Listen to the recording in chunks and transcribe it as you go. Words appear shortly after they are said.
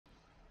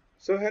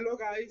So hello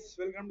guys,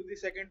 welcome to the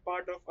second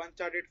part of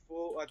Uncharted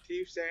 4 A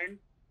Thief's End.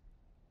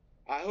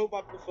 I hope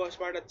आपको first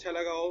part अच्छा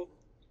लगा हो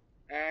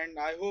and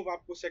I hope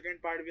आपको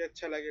second part भी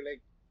अच्छा लगे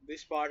like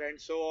this part and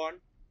so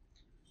on.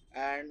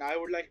 And I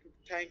would like to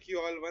thank you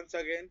all once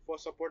again for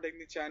supporting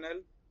the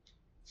channel.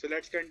 So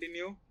let's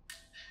continue.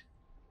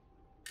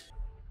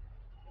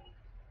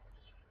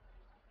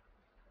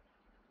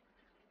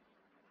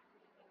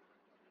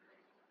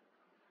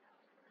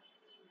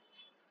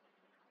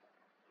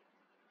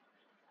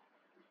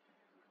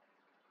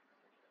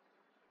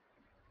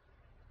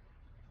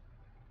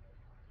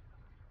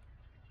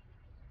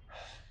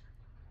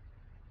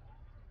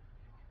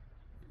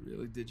 You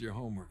really did your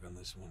homework on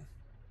this one.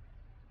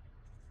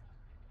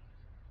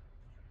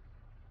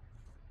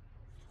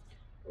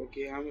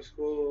 Okay, हम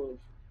इसको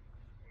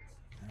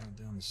Narrow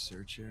down the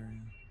search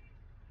area.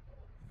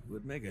 It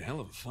would make a hell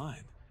of a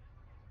find.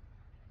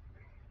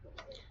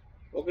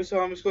 okay so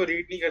हम इसको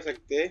read नहीं कर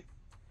सकते.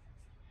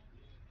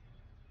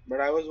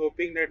 But I was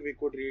hoping that we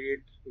could read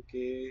it.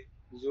 Okay,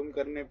 zoom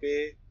करने पे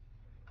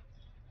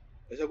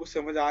ऐसा कुछ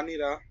समझ आ नहीं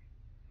रहा.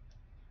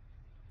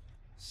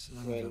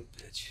 Son Well, of a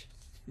bitch.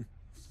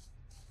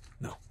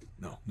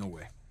 No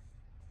way.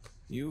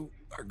 You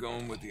are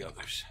going with the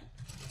others.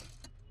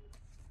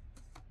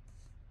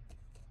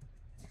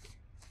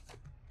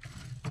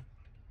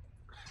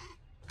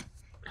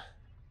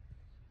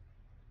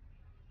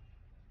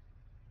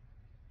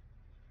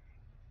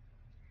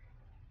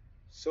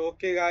 so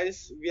okay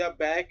guys, we are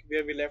back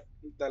where we left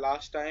the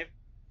last time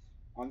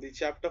on the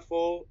chapter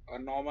 4, A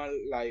Normal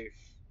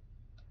Life.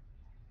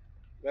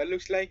 Well,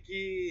 looks like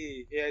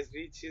he has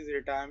reached his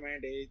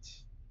retirement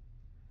age.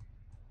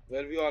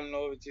 Well, we all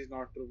know which is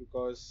not true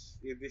because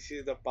this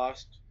is the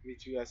past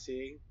which we are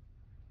seeing.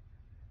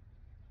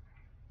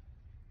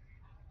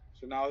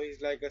 So now he's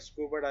like a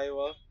scuba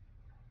diver,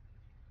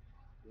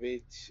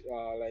 which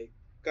like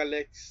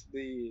collects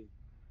the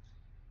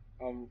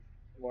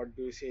what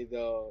do you say,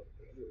 the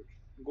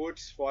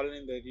goods fallen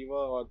in the river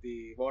or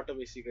the water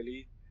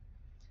basically.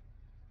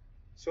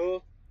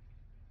 So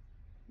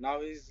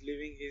now he's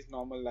living his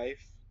normal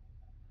life.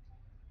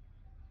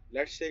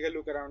 Let's take a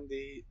look around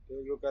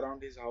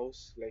his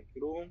house, like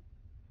room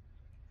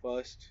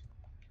first.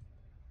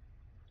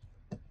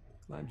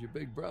 Climbed your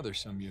big brother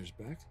some years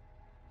back.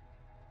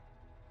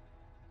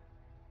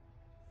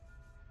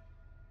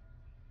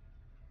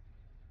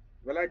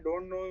 Well, I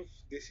don't know if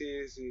this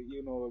is,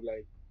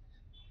 like,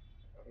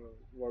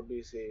 what do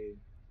you say,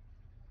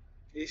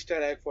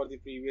 Easter egg for the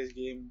previous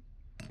game.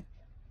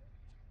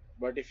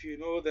 But if you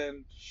know,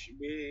 then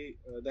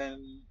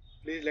then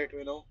please let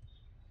me know.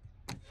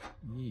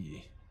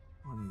 Yee.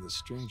 One of the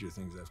stranger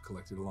things I've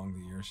collected along the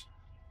years.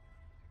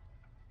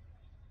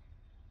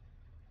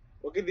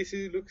 Okay, this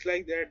is looks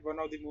like that one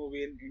of the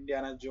movie in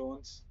Indiana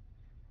Jones,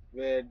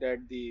 where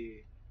that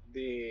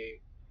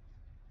they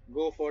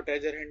go for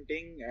treasure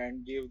hunting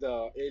and give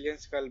the alien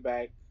skull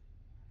back.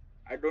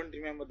 I don't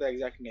remember the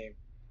exact name,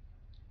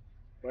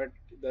 but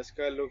the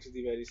skull looks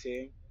the very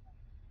same.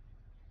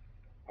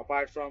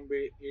 Apart from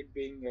it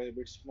being a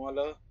bit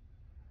smaller.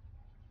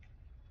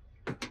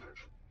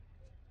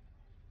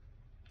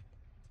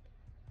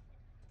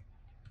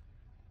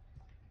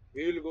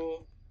 We will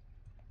go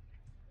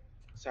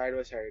side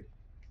by side.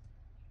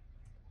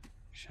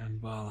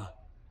 Shambhala.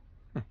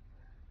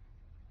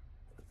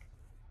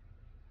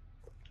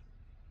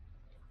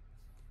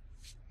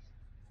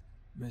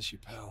 Miss you,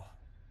 pal.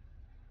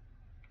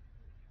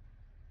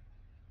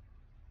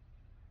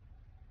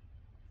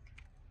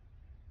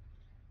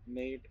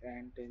 Nate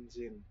and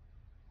Tenzin.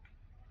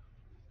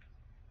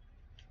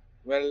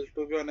 Well,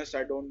 to be honest,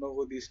 I don't know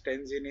who this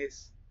Tenzin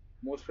is.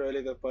 Most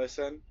probably the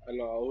person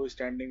who is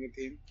standing with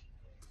him,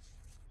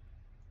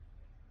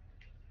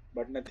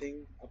 but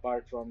nothing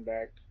apart from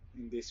that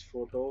in this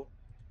photo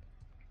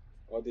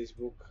or this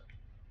book.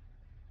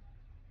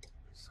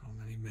 So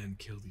many men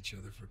killed each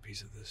other for a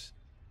piece of this.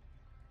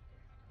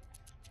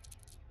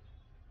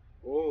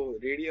 Oh,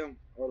 radium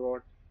or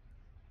what?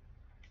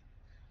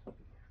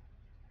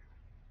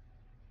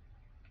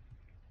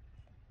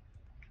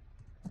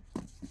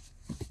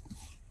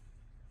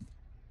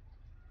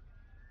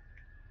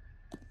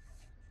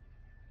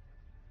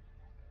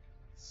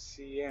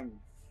 CM.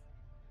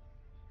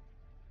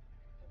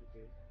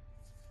 Okay.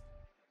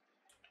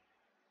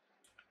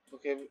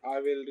 Okay, I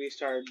will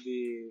restart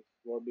the.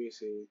 What do you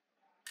say?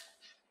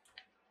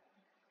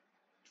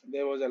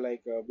 There was a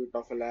like a bit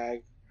of a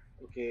lag.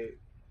 Okay,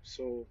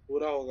 so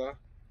pura hoga.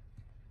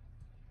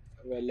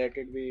 Well, let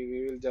it be.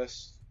 We will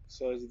just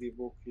search the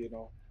book.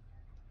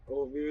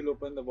 Oh, we will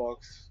open the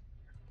box.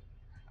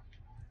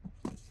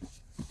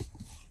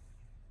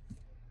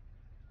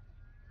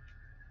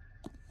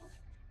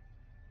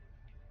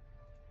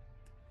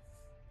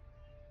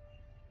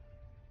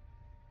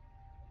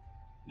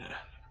 Nah.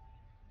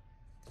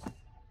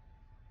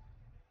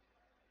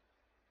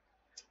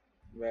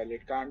 Well,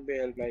 it can't be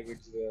helped like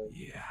it's the.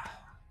 Yeah.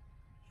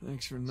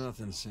 Thanks for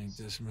nothing, St.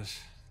 Dismas.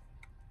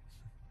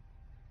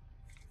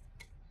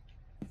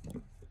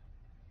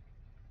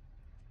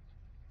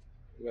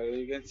 Well,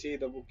 you can see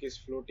the book is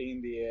floating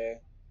in the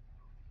air.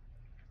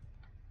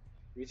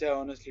 which I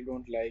honestly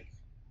don't like.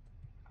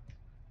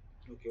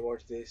 Okay,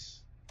 what's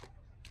this?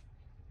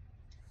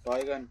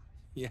 Toy gun.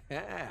 Yeah.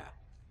 Here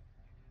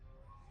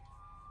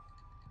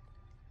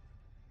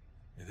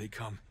they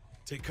come.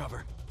 Take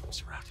cover. I'm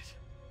surrounded.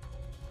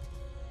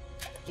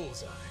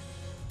 Bullseye.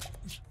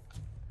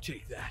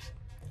 Take that.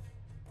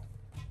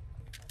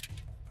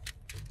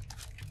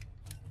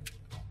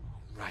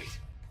 Right.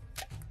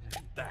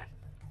 And that.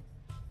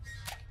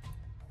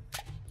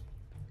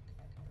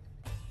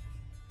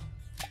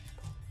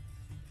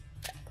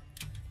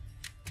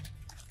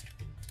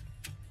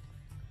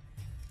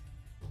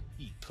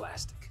 Eat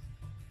plastic.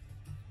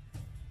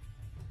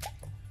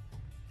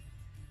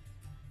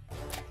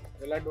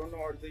 Well, I don't know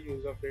what the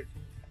use of it.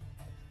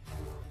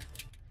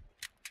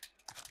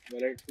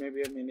 Well, it may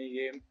be a mini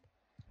game,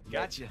 but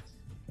Gotcha.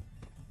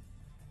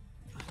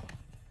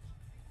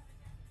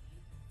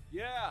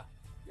 Yeah.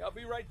 Yeah, I'll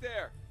be right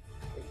there.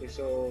 okay.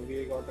 So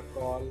we got a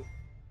call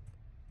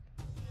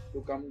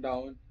to come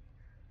down.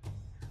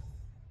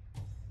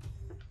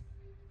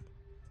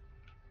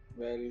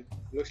 Well,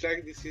 looks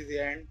like this is the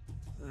end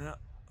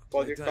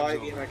for the Playtime's toy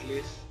game over. at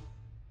least.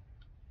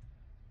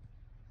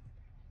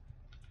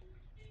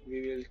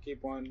 We will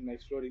keep on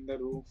exploring the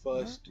room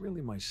Not first.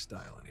 really my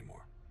style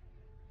anymore.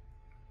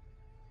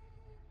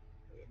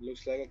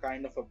 Looks like a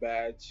kind of a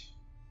badge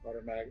or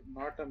a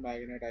not a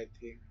magnet, I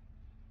think.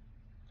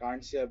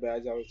 Can't see a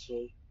badge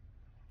also.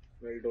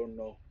 Well, don't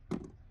know.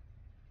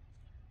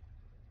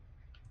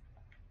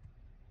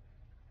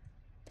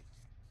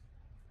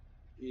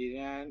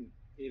 Iran,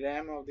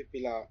 Iram of the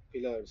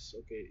pillars.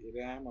 Okay,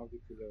 Iram of the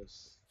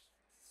pillars.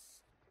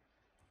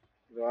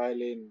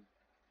 Royal Inn,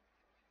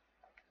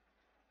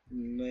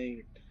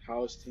 Night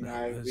House thing.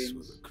 Now I've this been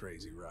was a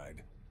crazy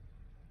ride.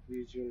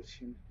 visual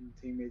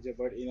thing major,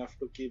 but enough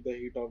to keep the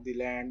heat of the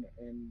land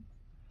and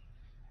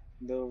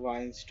the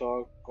wine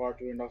stock caught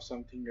wind of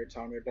something that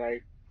sounded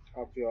right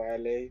up your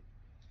alley.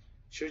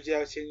 Should you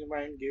have changed your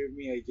mind, give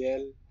me a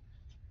yell.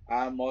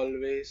 I'm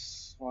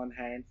always on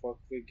hand for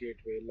quick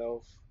gateway.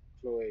 Love,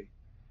 Chloe.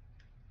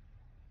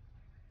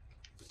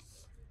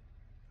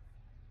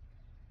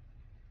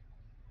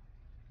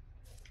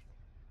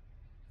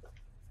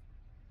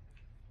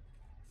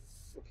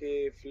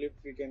 Okay, flip.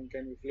 Can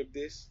we flip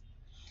this?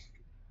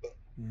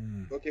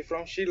 Hmm. Okay,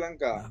 from Sri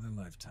Lanka.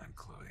 Another lifetime,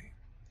 Chloe.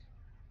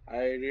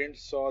 I didn't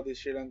saw the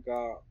Sri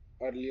Lanka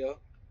earlier.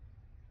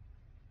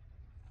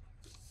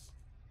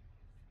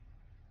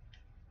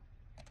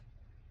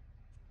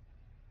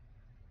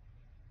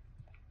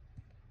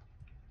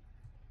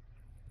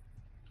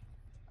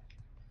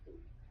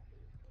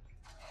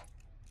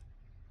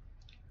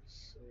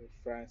 So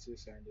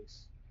Francis and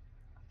his.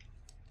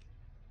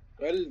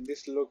 Well,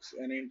 this looks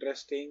an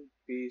interesting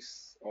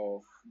piece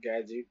of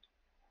gadget.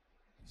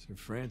 Sir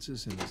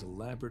Francis and his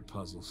elaborate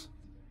puzzles.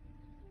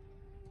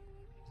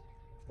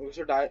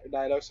 Also,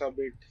 dialogues a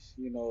bit,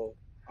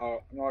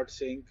 not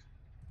sync.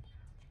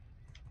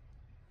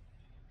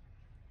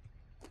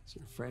 Sir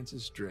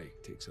Francis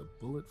Drake takes a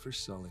bullet for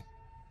Sully.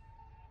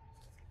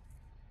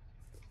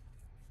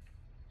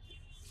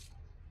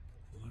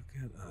 Look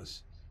at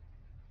us.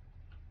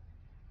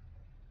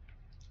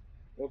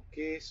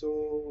 Okay,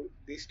 so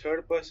this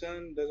third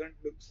person doesn't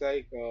looks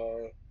like.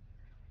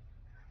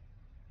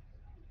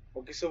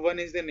 Okay, so one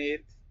is the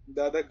Nate,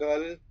 the other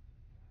girl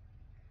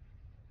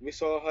we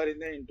saw her in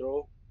the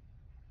intro,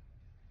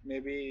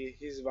 maybe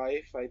his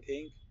wife, I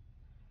think,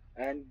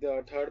 and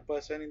the third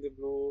person in the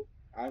blue.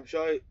 I'm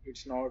sure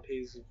it's not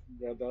his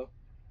brother.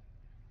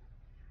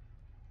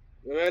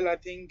 Well, I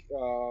think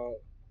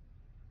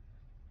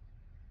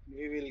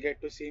we will get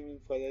to see him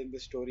further in the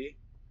story.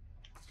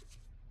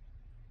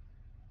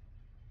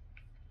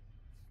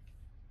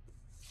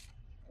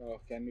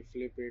 Can we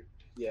flip it?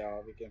 Yeah,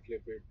 we can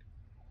flip it.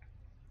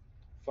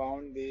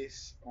 Found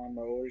this on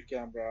my old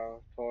camera.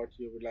 Thought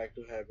you would like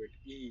to have it.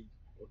 E.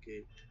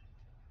 Okay.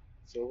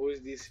 So who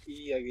is this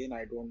E again?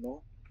 I don't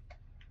know.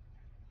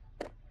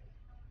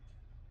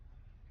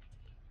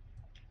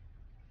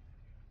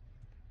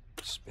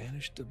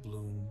 Spanish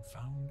doubloon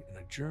found in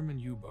a German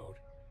U-boat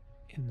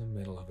in the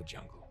middle of a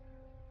jungle.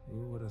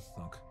 Who would have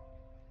thunk?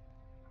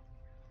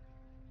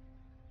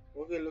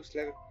 Okay, looks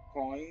like a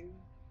coin.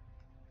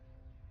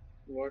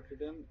 What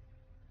written?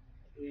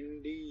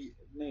 Indi.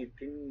 No,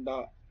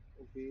 Tinda.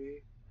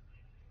 Okay.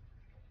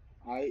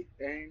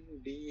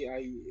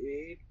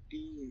 INDIA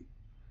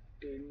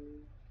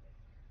Tin.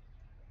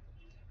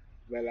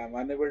 Well, I'm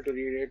unable to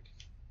read it.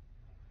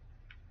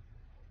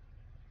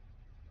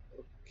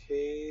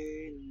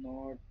 Okay,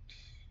 not.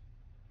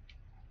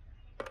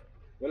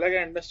 Well, I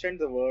can understand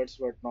the words,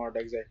 but not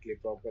exactly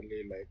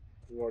properly, like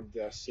what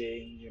they are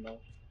saying.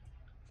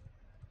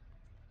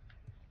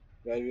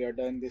 Well, we are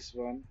done this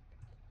one.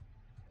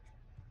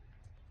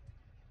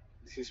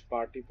 This is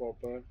Party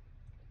Popper,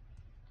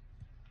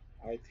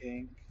 I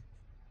think.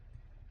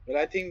 Well,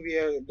 I think we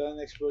are done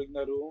exploring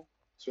the room,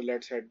 so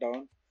let's head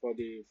down for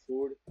the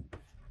food.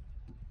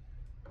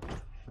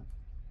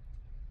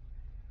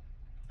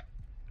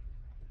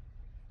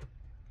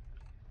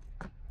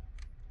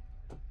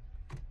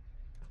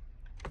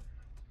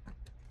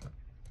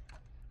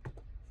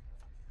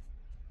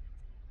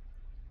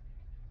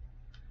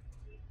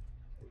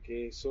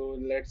 Okay, so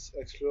let's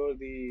explore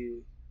the.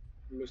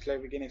 Looks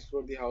like we can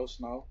explore the house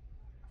now.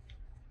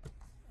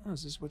 Oh,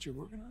 is this what you're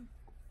working on?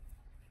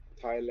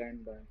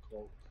 Thailand,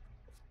 Bangkok.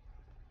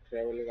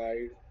 Travel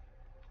guide.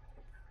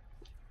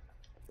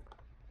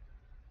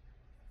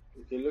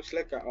 Okay, looks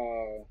like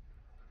a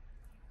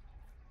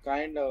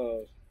kind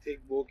of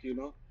thick book, you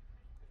know.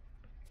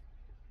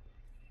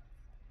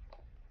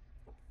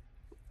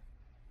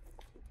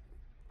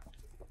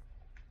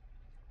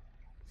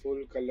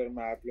 Full color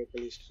map,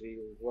 local history,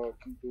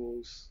 walking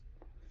tours,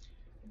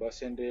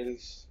 bus and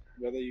rails,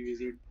 whether you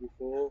visit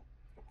before.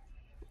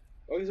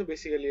 Okay, so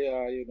basically,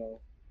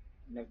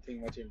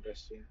 nothing much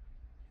interesting.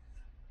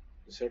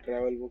 It's a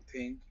travel book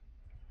thing.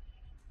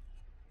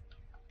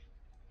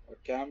 A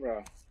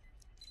camera.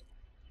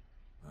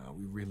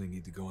 We really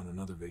need to go on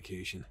another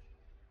vacation.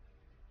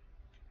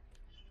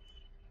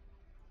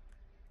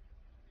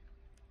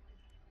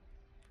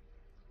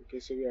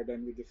 Okay, so we are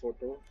done with the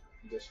photo.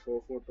 Just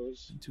 4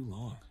 photos. Been too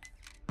long.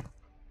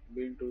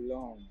 Been too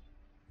long.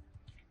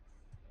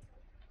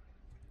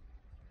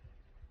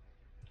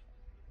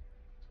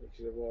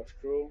 Okay, the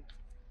washroom.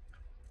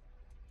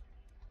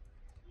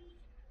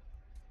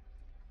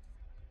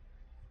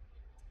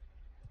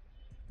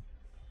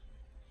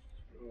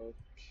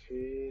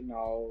 Okay,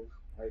 now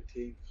I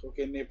think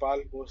okay,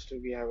 Nepal poster.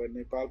 We have a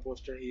Nepal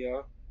poster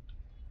here.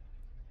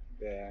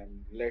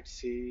 Then let's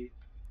see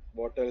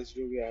what else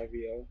do we have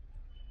here.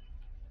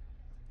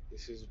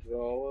 This is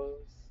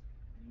drawers.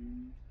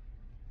 Hmm.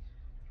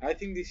 I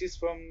think this is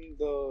from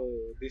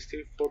these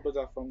three photos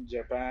are from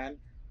Japan.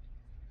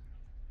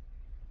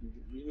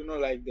 You know,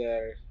 like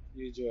their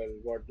usual.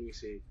 What do you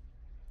say?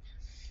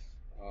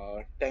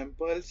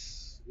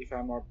 Temples, if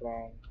I'm not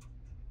wrong.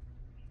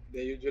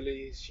 They're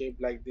usually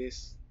shaped like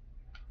this.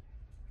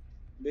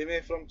 They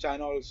may from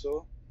China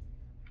also.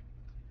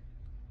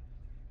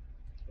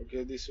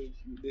 Okay, this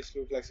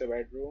looks like a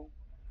bedroom.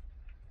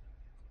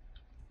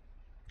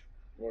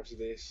 What's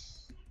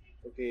this?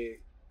 Okay,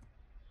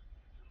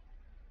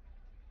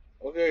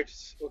 okay,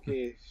 it's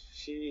okay.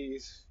 She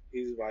is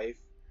his wife.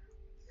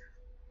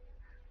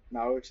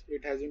 Now it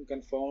has been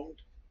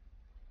confirmed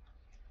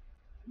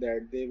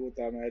that they both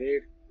are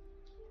married.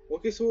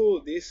 Okay,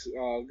 so this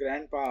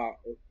grandpa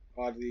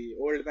or the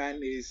old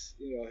man is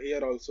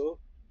here also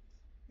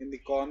in the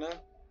corner.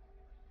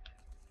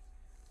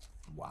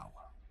 Wow.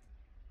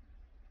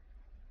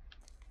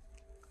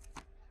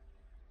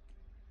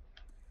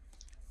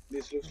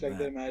 This looks like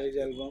their That had a marriage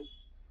good one. album.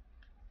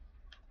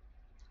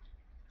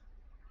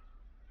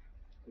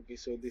 Okay,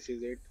 so this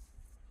is it.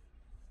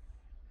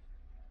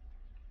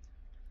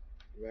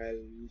 Well,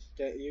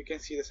 you can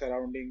see the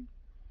surrounding.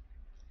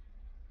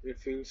 It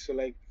feels so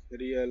like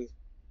real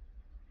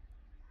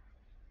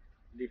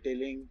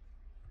detailing.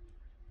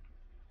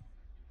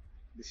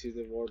 This is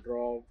the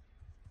wardrobe.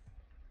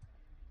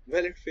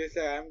 Well, it feels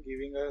like I'm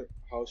giving a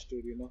house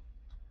tour, you know.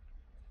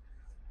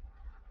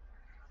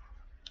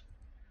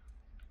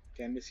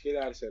 Can we scale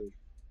ourselves?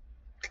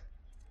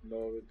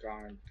 No, we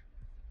can't.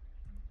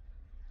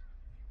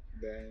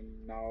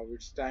 Then now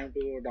it's time to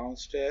go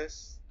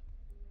downstairs.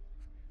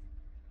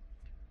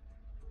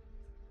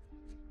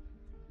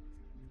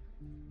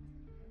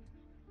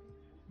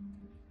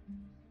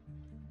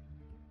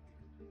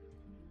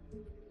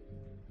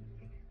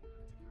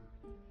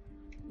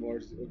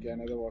 What's okay?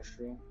 Another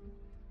washroom.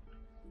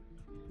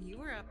 You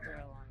were up for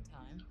a long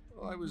time.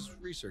 Well, I was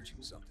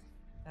researching something.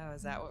 Oh,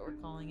 is that what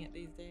we're calling it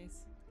these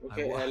days?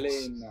 Okay, was.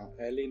 Elena.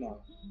 Elena.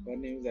 Her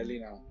name is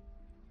Elena.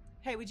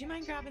 Hey, would you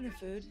mind grabbing the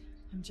food?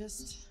 I'm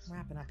just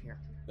wrapping up here.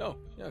 Oh,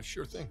 yeah,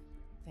 sure thing.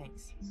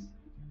 Thanks.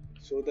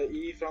 So the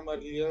E from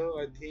earlier,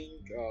 I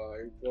think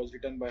it was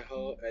written by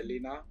her,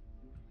 Elena.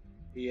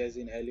 E as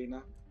in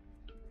Elena.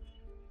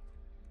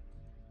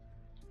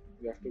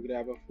 We have to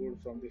grab a food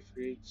from the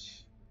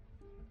fridge.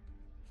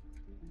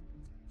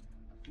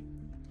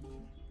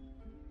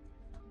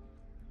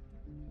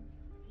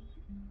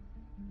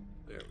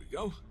 There we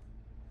go.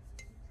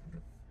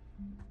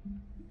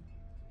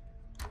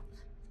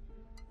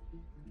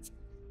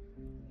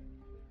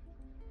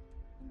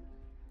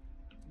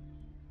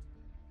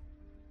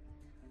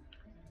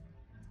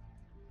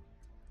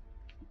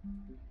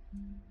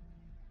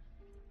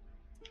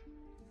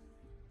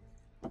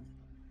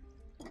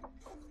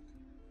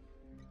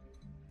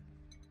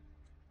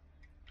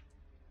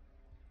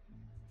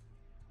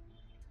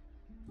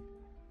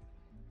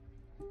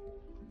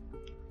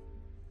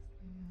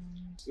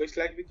 Looks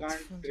like we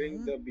can't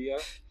drink the beer.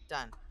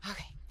 Done.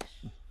 Okay.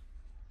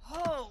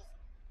 Oh.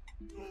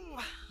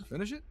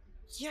 Finish it?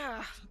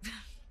 Yeah.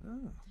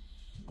 Oh.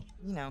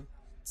 You know,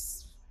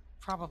 it's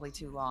probably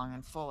too long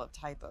and full of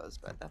typos,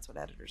 but that's what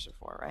editors are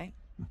for, right?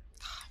 God,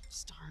 I'm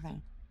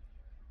starving.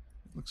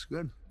 Looks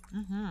good.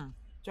 Mm-hmm.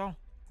 So,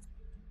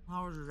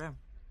 how was your day?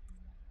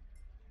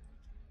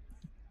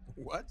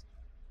 What?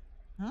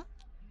 Huh?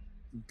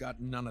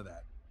 Got none of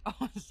that.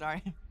 Oh,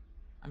 sorry.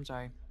 I'm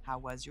sorry. How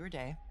was your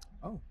day?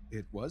 Oh,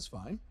 it was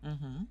fine.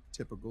 Mm-hmm.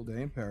 Typical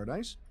day in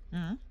paradise.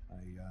 Mm-hmm.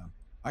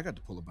 I got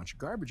to pull a bunch of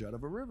garbage out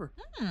of a river.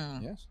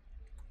 Hmm. Yes.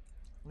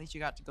 At least you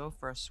got to go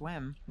for a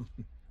swim.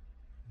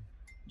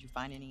 Did you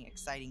find any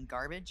exciting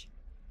garbage?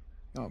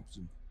 Oh, it was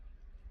some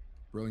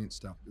brilliant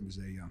stuff. It was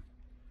a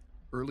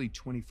early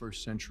 21st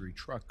century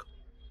truck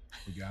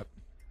we got.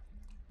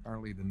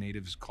 Apparently, the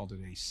natives called it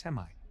a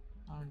semi.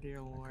 Oh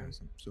dear Lord.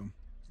 So,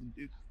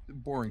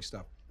 boring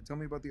stuff. Tell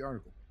me about the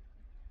article.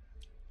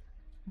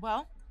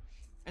 Well,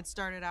 it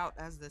started out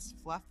as this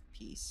fluff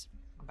piece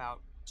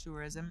about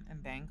tourism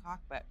in Bangkok,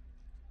 but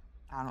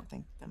I don't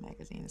think the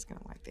magazine is going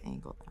to like the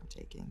angle that I'm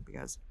taking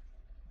because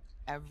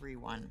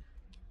everyone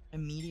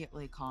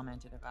immediately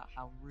commented about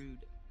how rude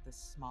the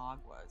smog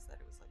was, that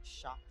it was like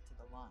shock to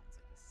the lungs,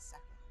 like the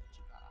second that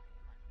you got off the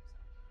plane.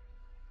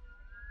 So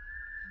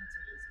I'm gonna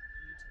take this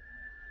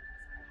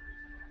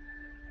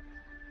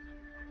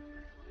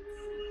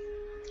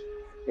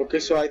U-turn. Okay,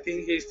 so I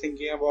think he's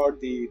thinking about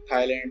the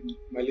Thailand,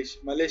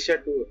 Malaysia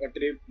to a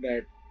trip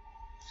that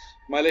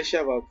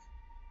Malaysia work.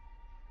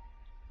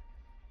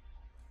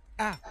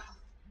 Ah!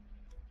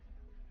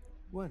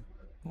 What?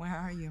 Where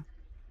are you?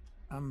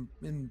 I'm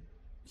in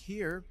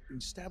here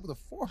and stabbed with a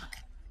fork.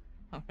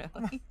 Oh,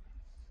 really?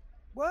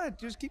 What?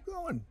 Just keep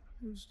going.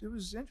 It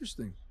was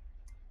interesting.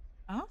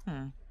 Oh,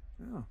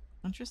 Yeah.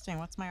 interesting.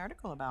 What's my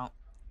article about?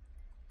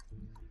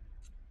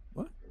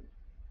 What?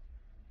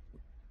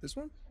 This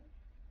one?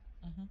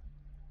 Mm-hmm.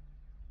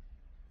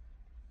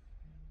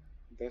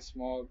 The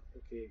smog.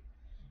 Okay.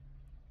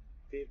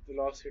 The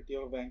velocity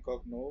of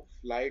Bangkok. No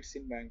flights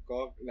in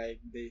Bangkok. Like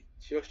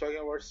she was talking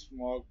about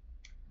smog.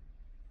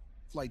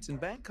 Flights in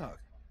Bangkok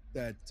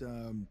that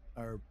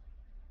are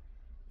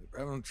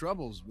having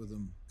troubles with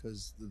them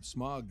because the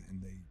smog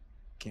and they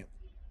can't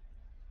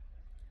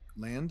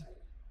land.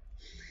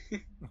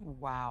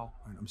 Wow.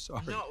 I'm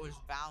sorry. No, it was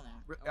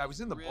Valen. I was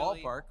in the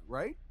really ballpark,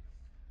 right?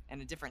 in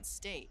a different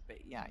state, but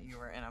yeah, you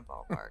were in a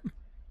ballpark.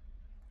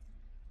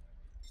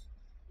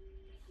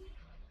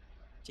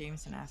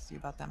 Jameson asked you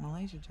about that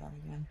Malaysia job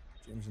again.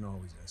 Jameson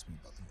always asks me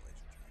about the Malaysia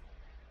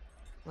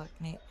job. Look,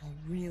 Nate, I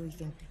really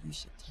think that you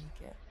should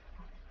take it.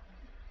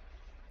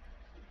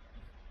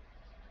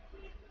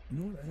 You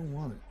know what? I don't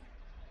want it.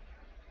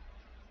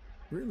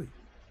 Really.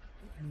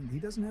 I mean, he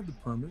doesn't have the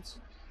permits.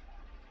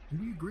 And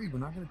we agreed we're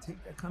not going to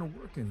take that kind of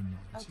work anymore.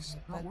 It's just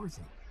not worth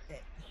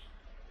it.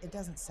 It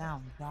doesn't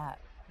sound that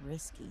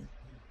risky.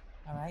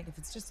 All right? If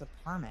it's just a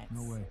permit.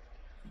 No way.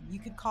 You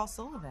could call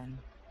Sullivan.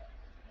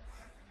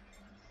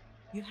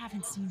 You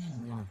haven't seen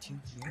him in 2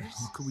 years?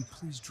 Could we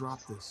please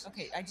drop this?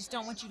 Okay, I just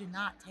don't want you to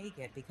not take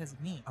it because of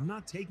me. I'm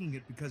not taking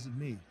it because of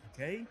me,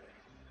 okay?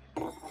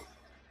 I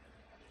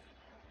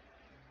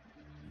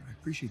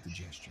appreciate the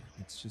gesture.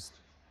 It's just...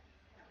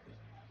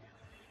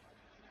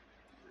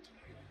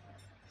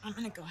 I'm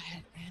gonna go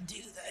ahead and do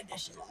the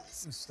dishes.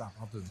 Stop,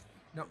 I'll do them.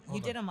 No,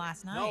 You did them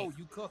last night. No,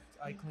 you cooked.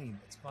 I cleaned.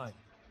 It's fine.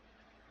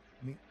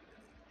 I mean,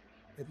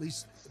 at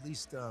least, let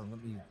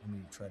me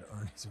try to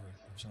earn it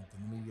or something.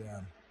 Let me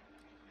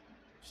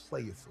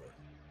play you for it.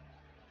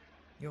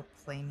 You'll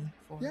play me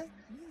for it?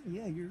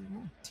 Yeah, your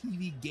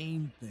TV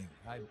game thing.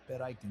 I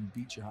bet I can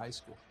beat your high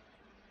score.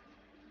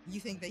 You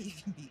think that you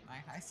can beat my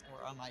high score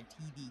on my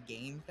TV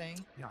game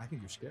thing? Yeah, I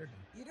think you're scared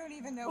now. You don't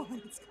even know what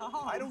it's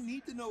called. I don't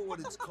need to know what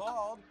it's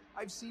called.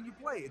 I've seen you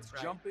play. It's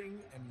Right. jumping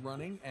and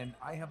running, and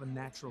I have a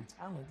natural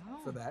talent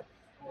for Oh, that.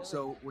 really?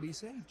 So, what do you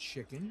say?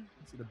 Chicken?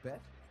 Is it a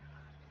bet?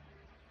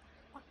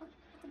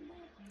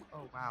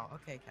 Oh, wow.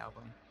 Okay,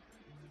 cowboy.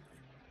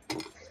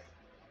 Okay.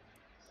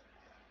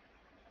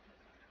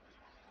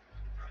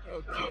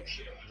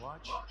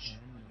 Watch and...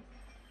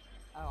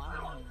 Oh,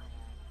 I'm on.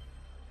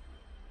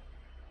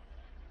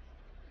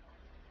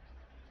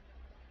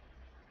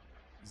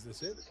 Is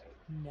this it?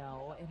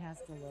 No, it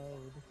has to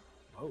load.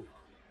 Oh,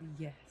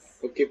 Yes.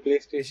 Okay,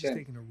 this is PlayStation.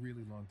 taking a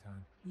really long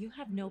time. You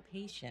have no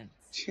patience.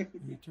 When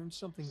you turn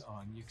something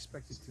on, you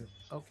expect it to...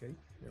 Okay,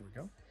 there we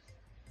go.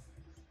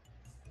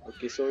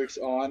 Okay, so it's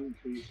on.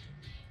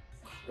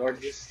 What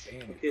is this?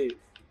 Damn. Okay.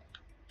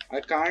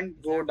 I can't Is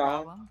there go a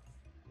down. problem?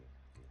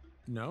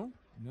 No,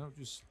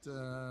 just,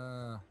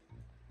 do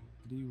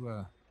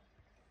you,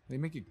 they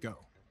make it go.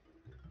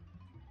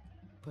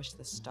 Push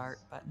the start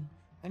button.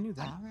 I knew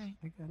that. All right.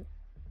 I got it.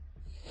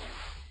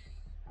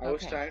 I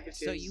was trying to change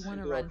So you want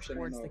to the run option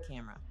towards and the all.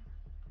 camera.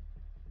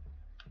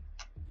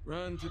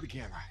 Run to the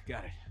camera.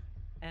 Got it.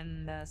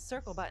 And the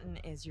circle button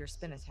is your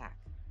spin attack.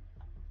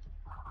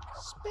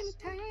 Spin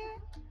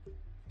attack.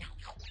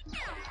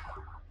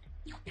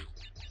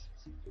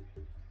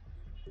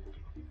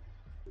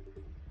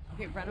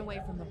 Okay, run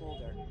away from the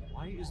boulder.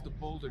 Why is the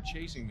boulder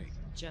chasing me?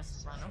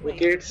 Just run away.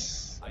 Okay,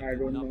 it's. I do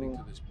don't nothing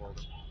know. to this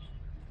boulder.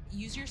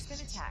 Use your spin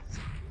attack.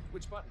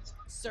 Which button?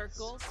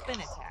 Circle, spin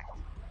attack.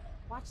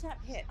 Watch that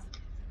hit.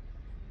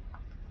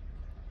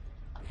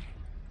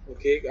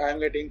 Okay, I'm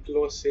getting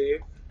close,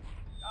 safe.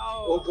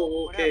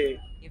 Oh, Okay.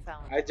 You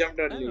found I jumped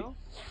I early. know.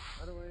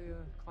 How do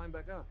I climb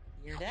back up?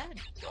 You're dead.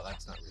 Well,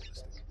 that's not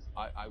realistic.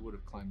 I would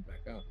have climbed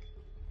back up.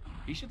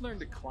 He should learn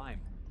to climb.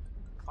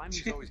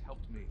 Climbing's always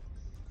helped me.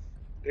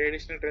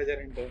 Traditional treasure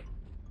hunter.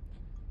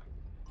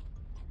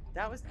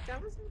 That was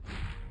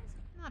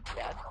not too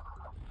bad.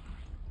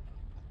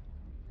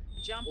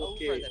 Jump over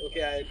Okay, the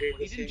okay, I did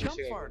the He same didn't jump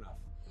mistake. far enough.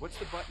 What's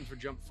the button for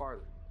jump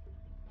farther?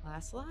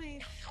 Last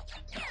life.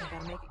 You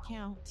gotta make it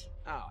count.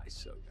 Oh, I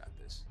so got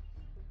this.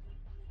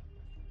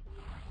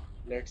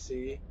 Let's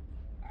see.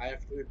 I have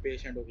to be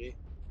patient, okay?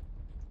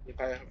 If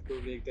I have to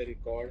break the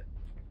record.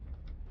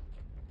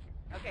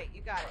 Okay,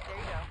 you got it. There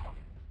you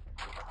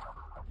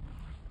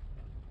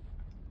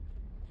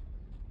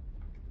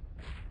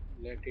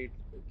go. Let it.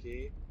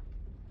 Okay.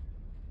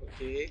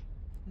 Okay.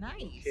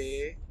 Nice.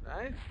 Okay.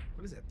 Right?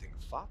 What is that thing?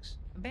 A fox?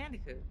 A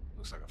bandicoot.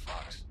 Looks like a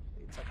fox.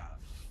 It's like a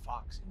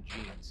fox in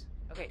jeans.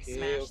 Okay, Okay,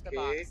 smash the okay.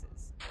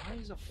 boxes. Why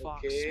is a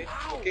fox? Okay.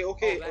 Ow! Okay. Oh,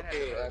 Okay. that had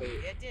Okay. to hurt.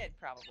 Arey. It did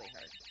probably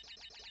hurt.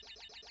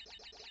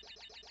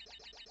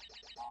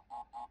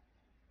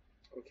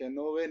 Okay.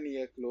 Nowhere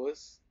near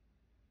close.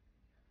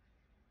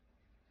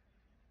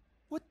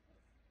 What?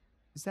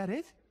 Is that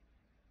it?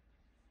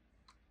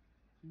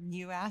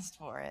 You asked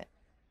for it.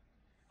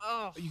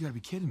 Oh, you gotta be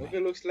kidding me. Okay.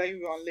 Looks like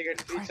we only get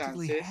I 3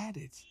 practically chances. had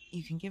it.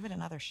 You can give it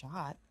another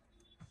shot.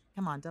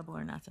 Come on, double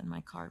or nothing.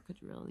 My car could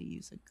really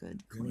use a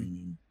good Really?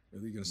 cleaning. Are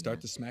you gonna start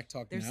Yeah. the smack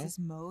talk There's now? this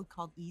mode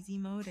called easy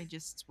mode. I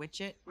just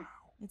switch it.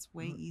 It's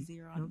way No,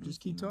 easier on No,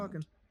 just easy keep mode.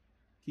 talking.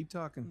 Keep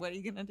talking. What are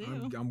you gonna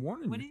do? I'm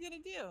warning What are you. you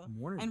gonna do? I'm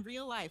warning you. In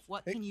real life,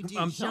 what Hey, can you do?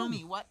 I'm Show telling me.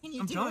 you. What can you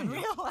I'm do telling in you.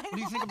 real life? What do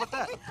you think about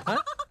that?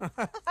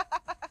 Huh?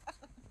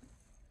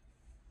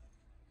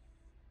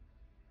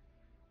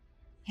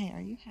 Hey,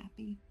 are you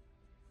happy?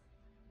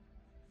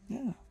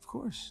 Yeah, of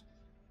course.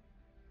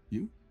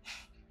 You?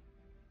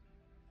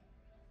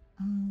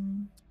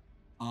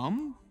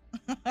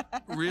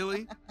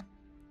 Really?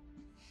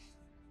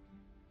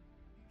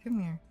 Come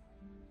here.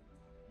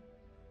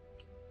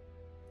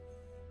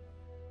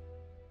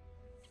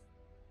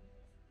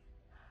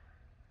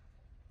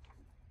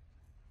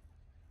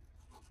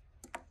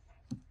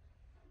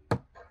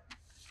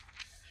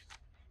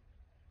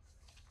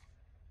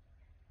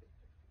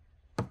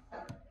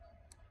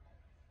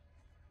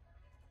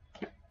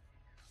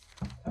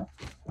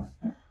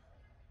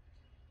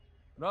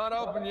 Not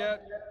open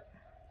yet.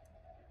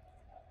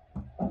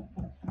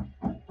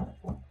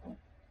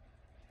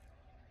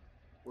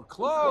 We're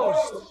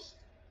closed.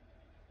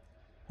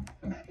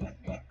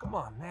 Come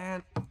on,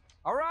 man.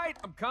 All right,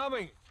 I'm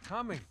coming.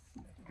 Coming.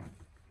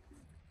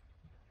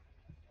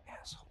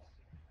 Asshole.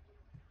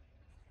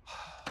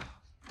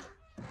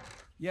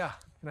 Yeah,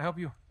 can I help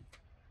you?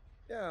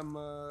 Yeah, I'm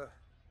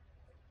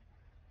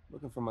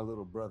looking for my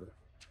little brother.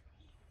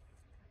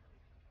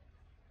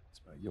 It's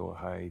about your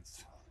height,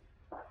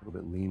 a little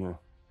bit leaner,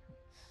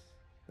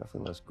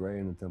 definitely less gray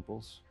in the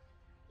temples.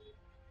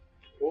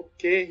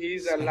 Okay.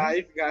 He's Sam?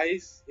 alive,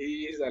 guys.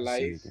 He is See you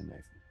alive. again,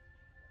 Nathan.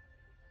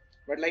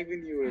 But like we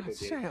knew it, Ah, okay?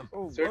 Sam.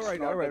 Oh, So it's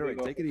not all a right. big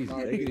of- Take it easy.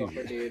 not Take big it of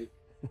a easy. deal.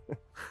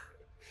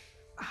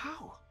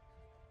 How?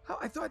 How?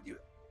 I thought you...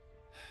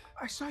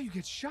 I saw you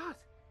get shot.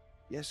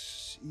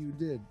 Yes, you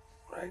did.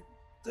 Right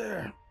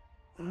there.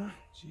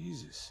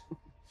 Jesus.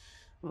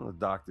 Well, the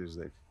doctors,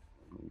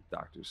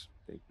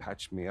 they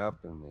patched me up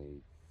and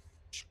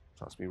they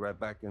tossed me right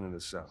back into the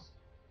cell.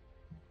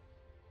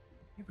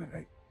 Yeah, but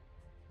I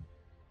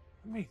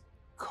made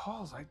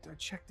calls. I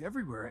checked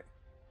everywhere.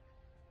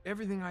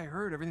 Everything I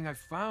heard, everything I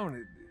found,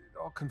 it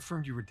all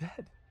confirmed you were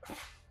dead.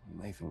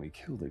 Nathan, we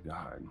killed a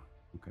guard.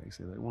 Okay,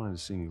 so they wanted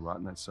to see me rot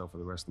in that cell for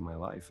the rest of my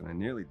life, and I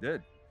nearly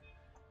did.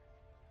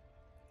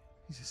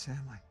 Jesus, Sam,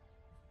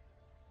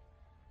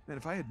 man,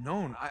 if I had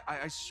known,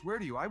 I swear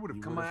to you, I would have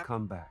You come would have out.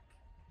 come back.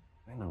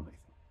 I know, Nathan.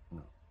 I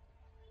know.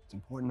 What's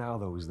important now,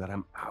 though, is that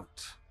I'm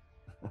out.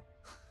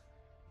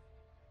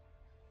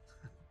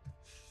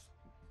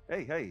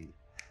 Hey,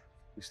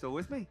 you still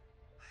with me?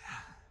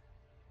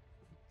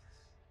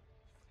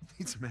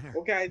 Need some air.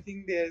 Okay, I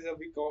think there's a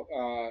big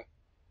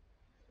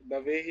the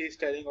way he's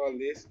telling all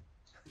this,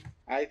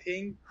 I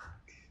think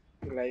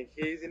like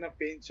he's in a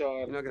pinch or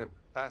You're not gonna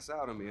pass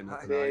out on me or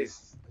nothing, are you?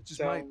 there's I just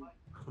some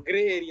might.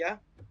 gray area.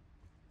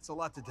 It's a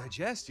lot to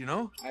digest, you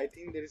know? I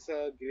think there is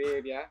a gray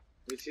area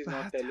which he's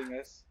not But- telling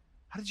us.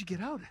 How did you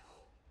get out?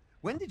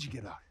 When did you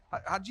get out?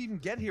 How'd you even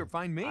get here?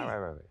 Find me? All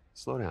right.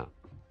 Slow down.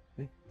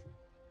 Okay?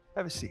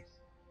 Have a seat.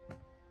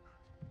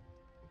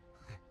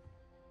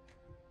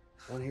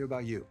 I want to hear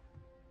about you.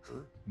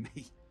 Me?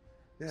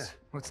 Yeah.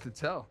 What's to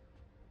tell?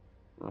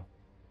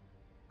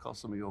 Call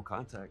some of your old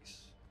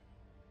contacts.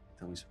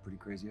 Tell me some pretty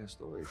crazy-ass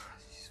stories.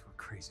 Jeez, what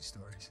crazy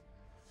stories.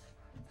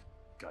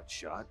 Got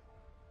shot,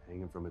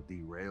 hanging from a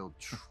derailed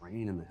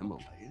train in the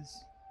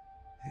Himalayas.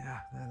 Yeah,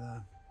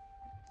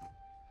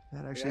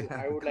 that actually I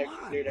happened. would like to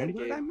Come on, play that man,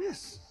 what did I game.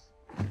 miss?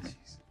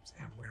 Jeez,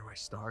 Sam, where do I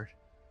start?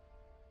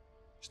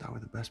 Start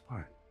with the best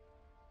part.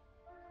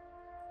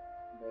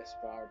 Best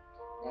part.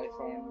 I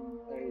found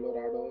El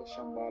Dorado,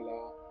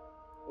 Shambhala.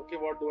 Okay,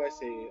 what do I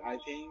say? I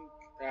think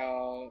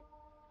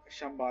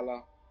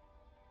Shambhala.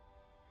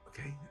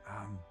 Okay,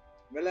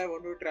 Well, I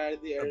want to try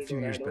the El a few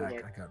years Dorado,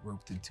 back, but I got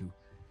roped into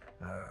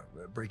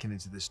breaking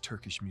into this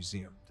Turkish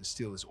museum to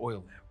steal this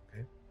oil lamp,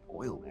 okay?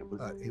 Oil lamp.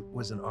 It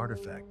was an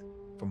artifact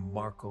from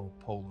Marco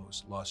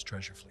Polo's lost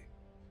treasure fleet.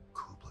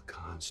 Kublai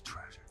Khan's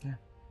treasure.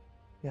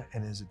 Yeah,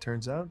 and as it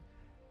turns out,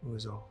 there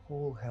was a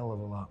whole hell of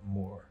a lot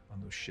more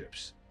on those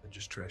ships than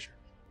just treasure.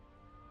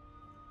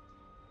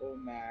 Oh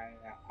man,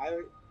 I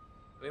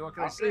mean, what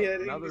can I after say?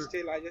 hearing Another this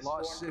tale, I just lost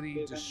want to city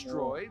play them more.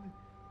 destroyed,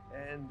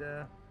 and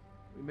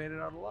we made it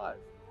out alive.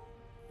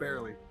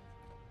 Barely.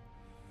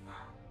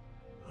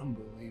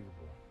 Unbelievable.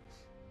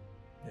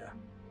 Yeah.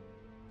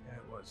 Yeah,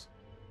 it was.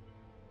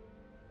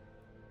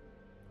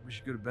 I wish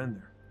you could have been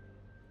there.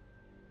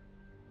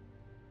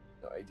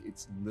 No,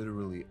 it's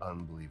literally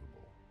unbelievable.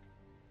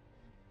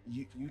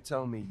 You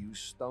tell me you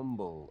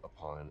stumble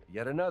upon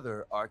yet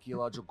another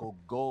archaeological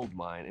gold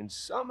mine, and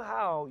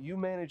somehow you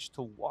manage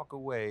to walk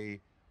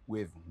away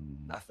with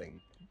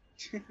nothing.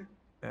 Yeah,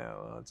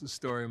 well, it's a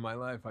story of my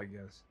life, I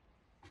guess.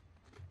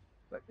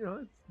 But, you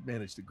know, I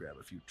managed to grab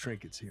a few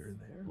trinkets here and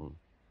there.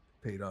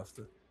 Paid off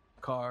the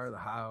car, the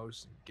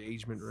house,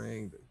 engagement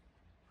ring.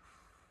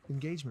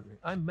 Engagement ring.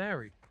 I'm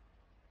married.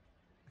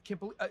 I can't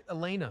believe...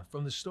 Elena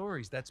from the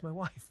stories, that's my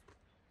wife.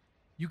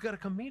 You gotta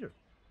come meet her.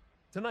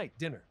 Tonight,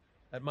 dinner.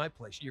 At my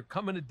place. You're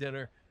coming to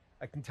dinner.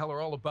 I can tell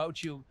her all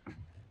about you.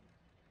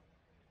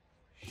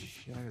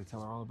 Shit, I gotta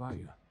tell her all about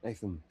you.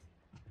 Nathan,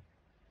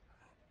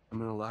 I'm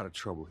in a lot of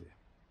trouble here.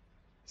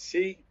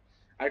 See,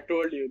 I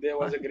told you there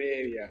was a gray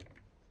area.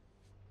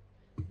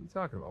 What are you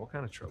talking about? What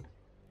kind of trouble?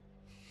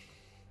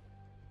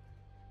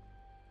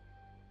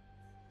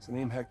 Does the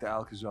name Hector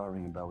Alcazar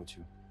ring a bell with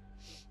you?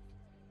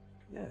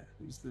 Yeah,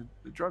 he's the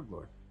drug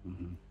lord.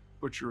 Mm-hmm.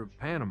 Butcher of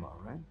Panama,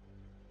 right?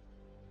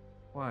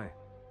 Why?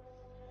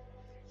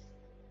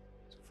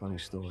 It's a funny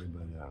story,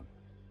 but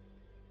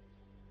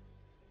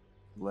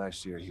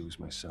last year he was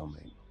my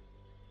cellmate.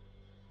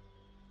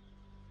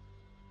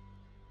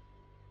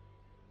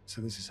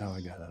 So this is how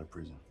I got out of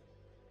prison.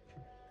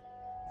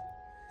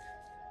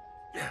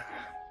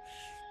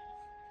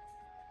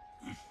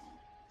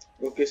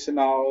 Okay, so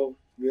now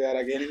we are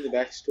again in the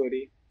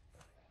backstory.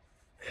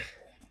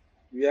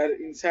 We are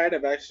inside a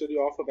backstory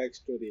of a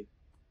backstory.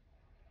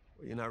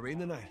 Well, you're not reading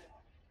tonight?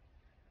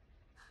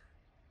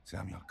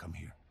 Samuel, come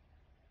here.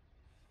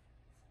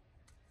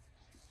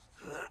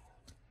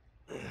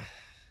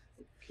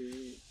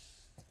 Okay.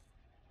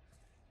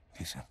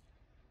 Listen.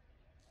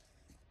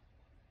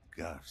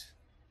 Guards.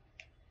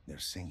 They're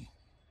singing.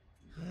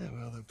 Yeah,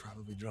 well, they're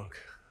probably drunk.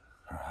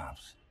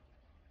 Perhaps.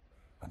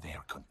 But they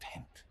are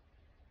content.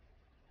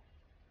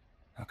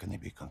 How can they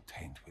be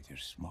content with their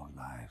small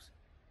lives?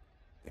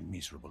 Their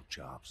miserable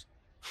jobs?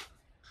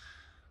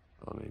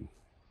 I mean,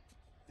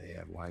 they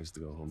have wives to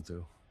go home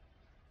to.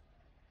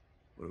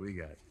 What do we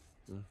got?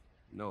 Huh?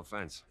 No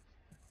offense.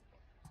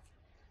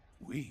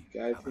 We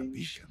I have think-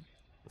 ambition.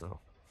 No.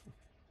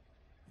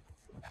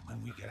 And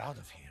when we get out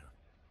of here,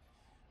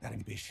 that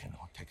ambition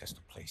will take us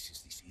to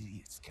places these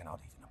idiots cannot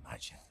even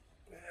imagine.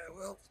 Yeah,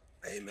 well,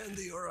 amen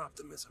to your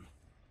optimism.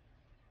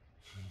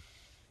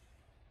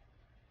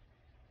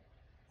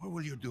 What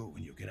will you do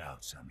when you get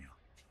out, Samuel?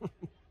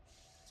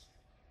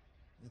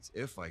 That's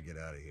if I get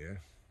out of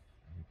here.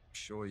 I'm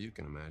sure you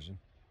can imagine.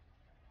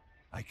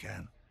 I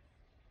can.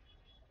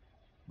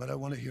 But I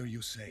want to hear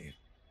you say it.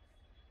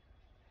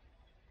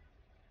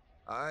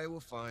 I will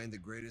find the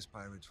greatest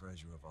pirate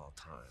treasure of all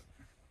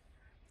time,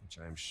 which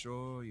I am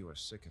sure you are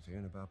sick of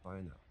hearing about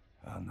by now.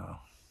 Oh, no.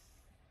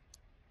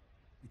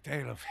 The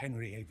tale of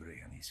Henry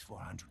Avery and his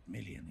 400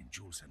 million in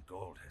jewels and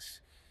gold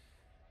has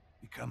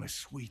become a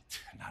sweet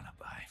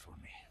lullaby for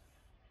me.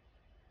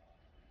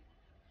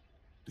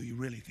 Do you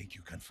really think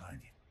you can find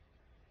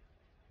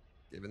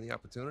it? Given the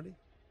opportunity?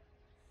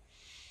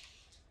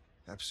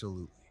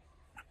 Absolutely.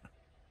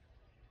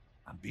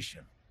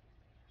 Ambition.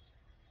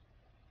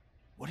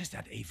 What is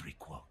that Avery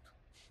quote?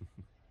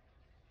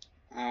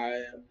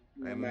 I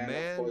am a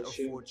man of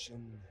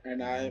fortune,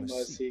 and I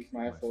must seek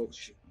my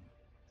fortune.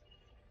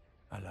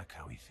 I like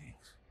how he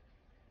thinks.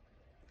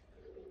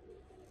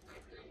 What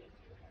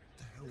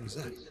the hell was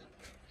that?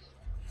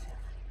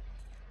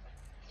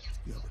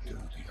 The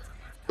opportunity of a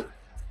lifetime.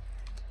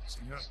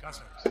 Señor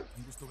Alcázar,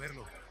 un gusto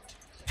verlo.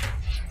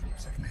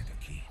 Sáqueme de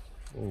aquí.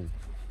 Oh.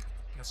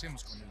 ¿Qué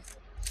hacemos con él?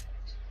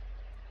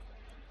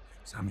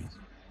 Samuel,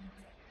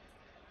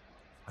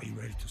 are you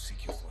ready to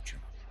seek your fortune?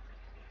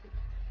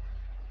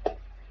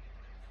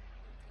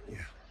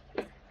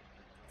 Yeah.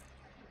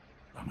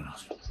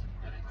 Vámonos.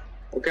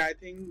 Okay, I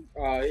think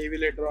he will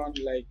later on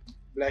like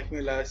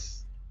blackmail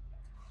us.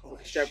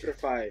 Chapter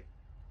 5.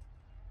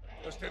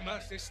 Los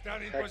demás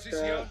están en Hector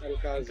posición. En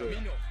Alcázar.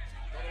 camino.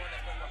 Todo va de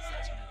forma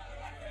fácil.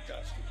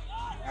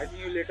 I think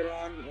he will later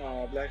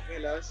on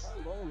blackmail us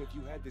How long have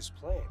you had this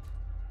plan?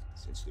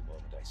 Since the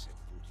moment I set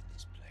foot in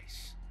this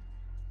place.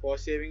 for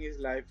saving his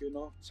life, you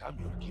know,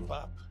 Samuel, keep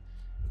up.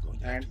 We're going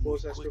to have and to move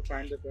force us to quickly.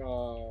 find the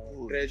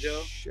Holy treasure.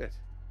 shit.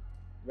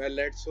 Well,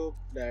 let's hope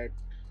that.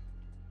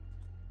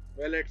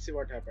 Well, let's see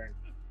what happened.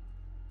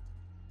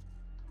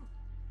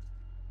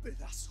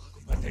 Pedazo.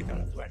 Combate a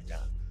la puerta.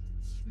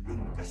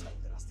 Nunca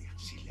saldrás de aquí.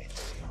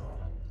 Silencio.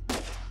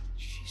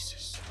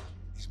 Jesus.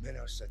 These men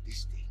are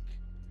sadistic.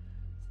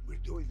 We're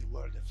doing the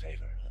world a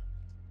favor, huh?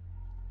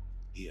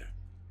 Here.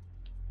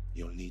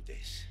 You'll need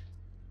this.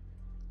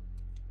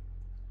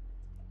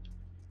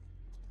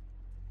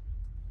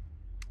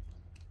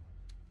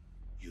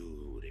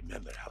 You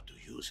remember how to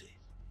use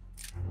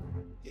it?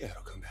 Yeah,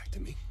 it'll come back to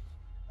me.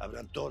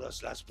 Abran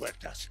todas las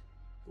puertas.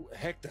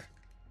 Hector,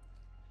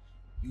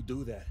 you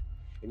do that,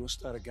 and you'll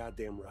start a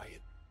goddamn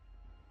riot.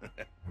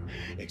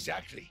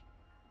 Exactly.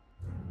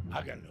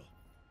 Háganlo.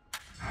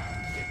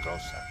 ¿Qué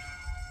cosa?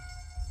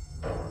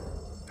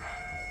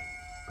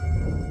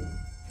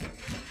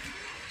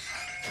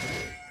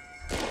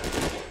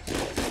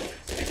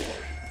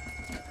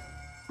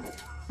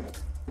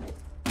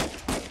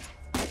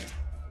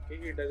 Okay,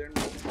 he doesn't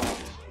move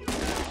fast.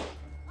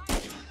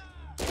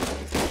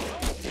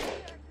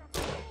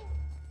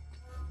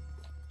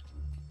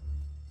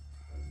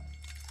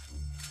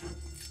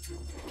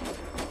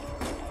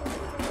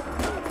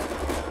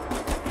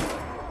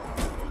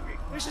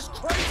 This is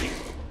crazy!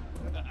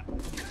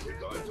 We're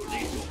going to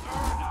need to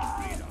earn our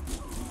freedom.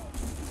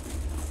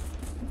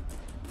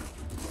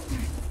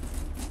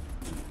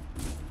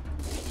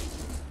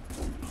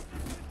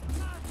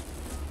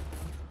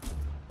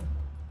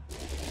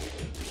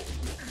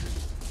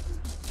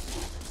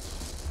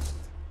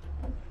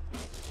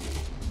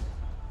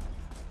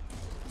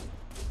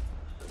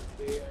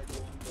 Okay, I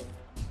don't know.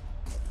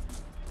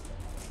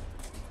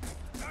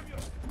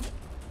 Samuel!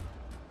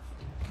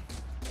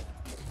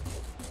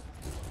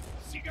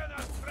 Sigan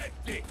al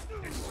frente!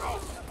 Eso!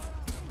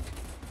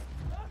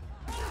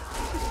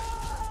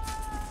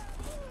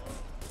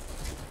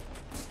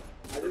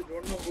 I just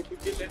don't know who to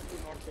kill and who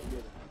not to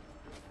kill.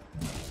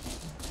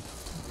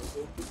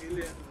 Who to kill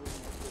and who not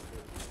to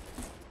kill.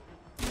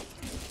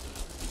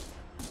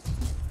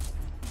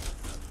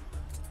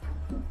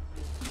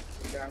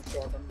 Okay, I'm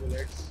short on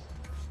bullets.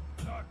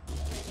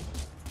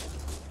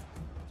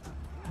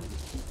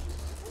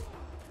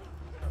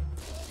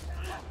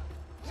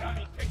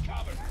 Sammy, take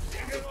cover!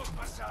 Déjenos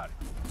pasar!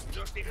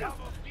 ¡Los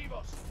dejamos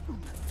vivos!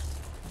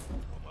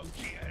 Como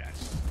quieras.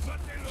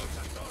 ¡Mátenlos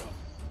a todos!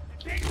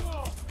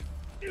 ¡Tengo!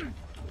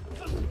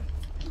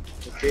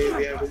 Okay,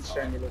 we have been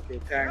strangled. Okay,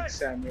 thanks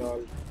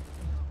Samuel.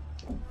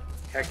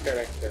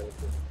 Hector. Okay.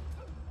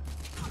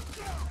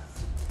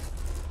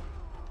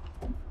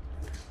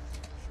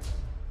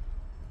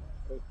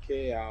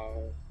 Okay, You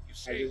I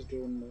see, just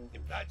don't know. the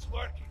plan's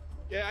working.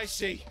 Yeah, I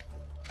see.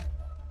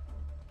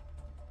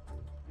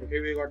 Okay,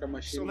 we got a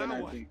machine So gun, now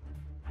I what? think.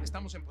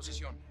 Estamos en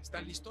posición.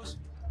 ¿Están listos?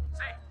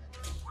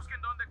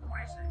 Busquen dónde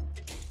cubrirse.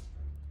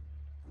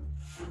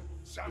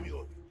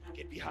 Samuel,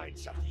 get behind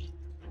something.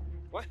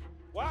 What?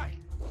 Why?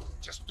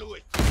 Just do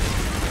it.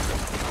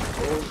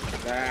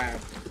 Oh, damn.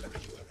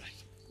 You are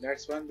right.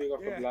 That's one big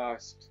of Yeah. a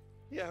blast.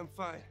 Yeah, I'm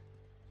fine.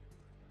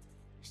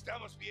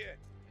 Estamos bien.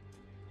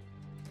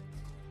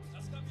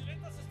 Las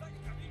camionetas están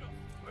en camino.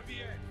 Muy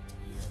bien.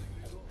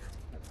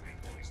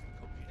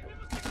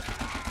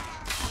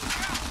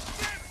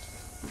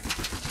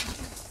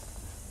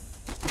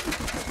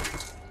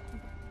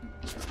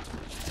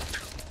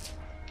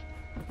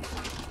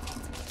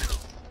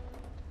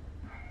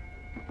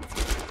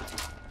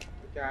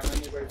 Okay, I'm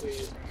unable to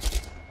use.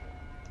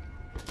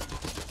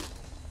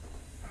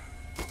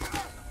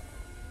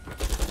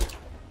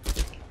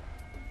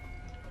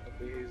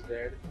 Okay, he's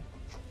dead.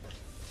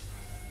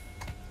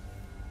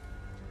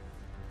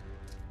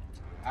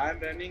 I'm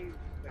running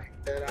back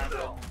there. I'm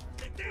running.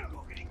 ¡Te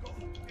tengo, gringo!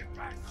 ¡Qué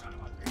pasa,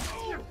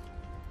 gringo!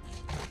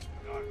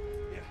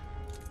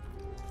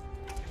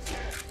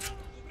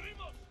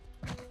 ¡Cubrimos!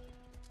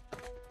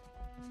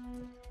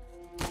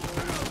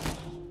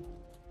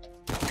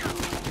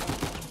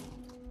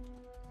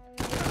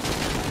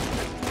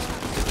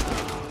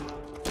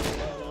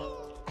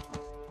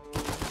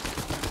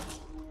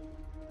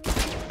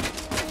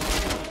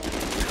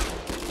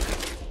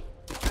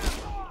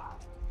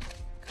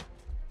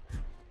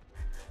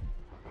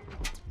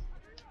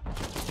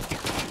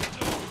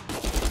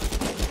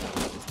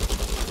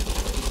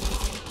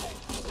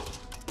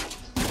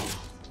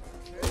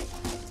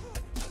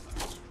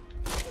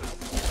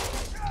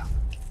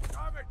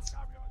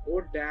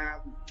 Oh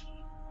damn!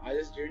 I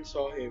just didn't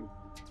saw him.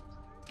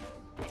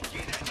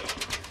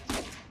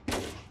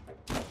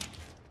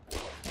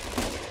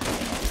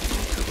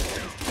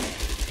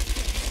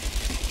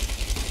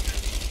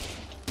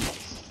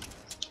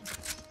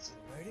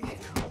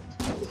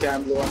 Okay,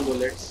 I'm low on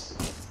bullets.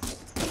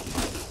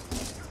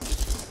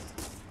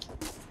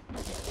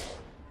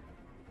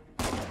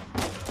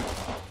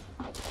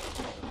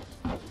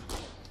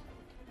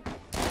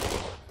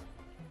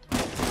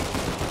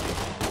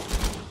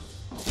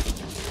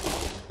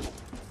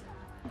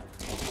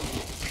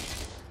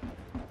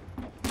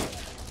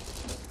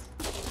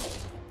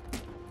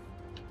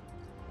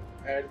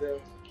 At the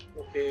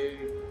okay.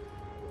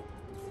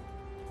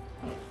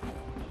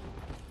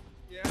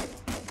 Yeah,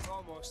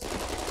 almost.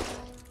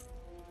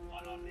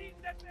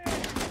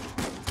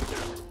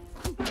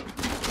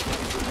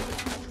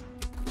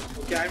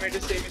 Okay, I made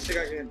the same mistake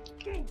again.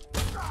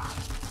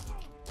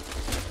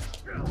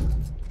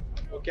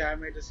 Okay, I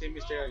made the same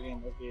mistake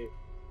again. Okay.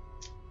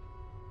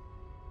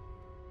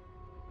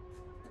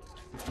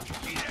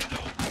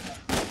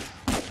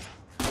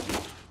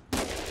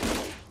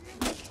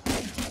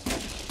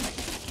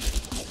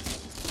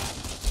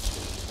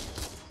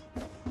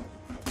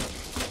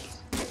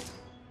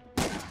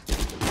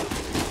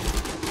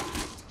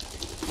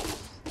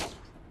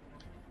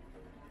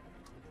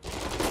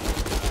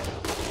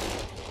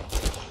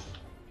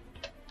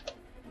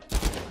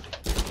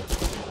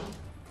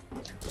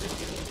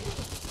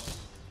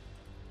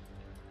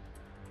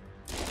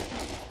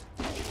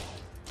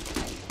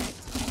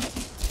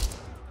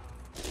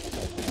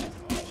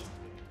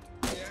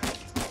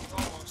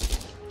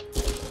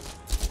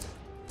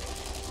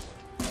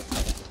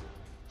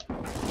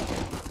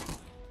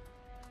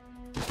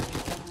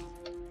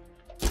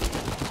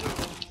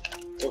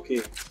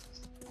 Okay.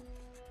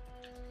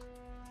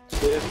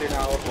 Seriously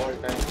now of all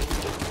time.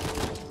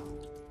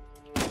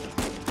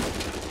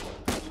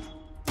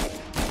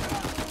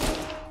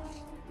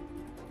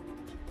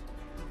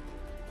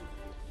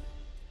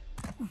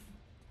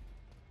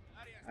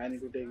 I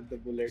need to take the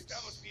bullets.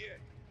 Estamos bien.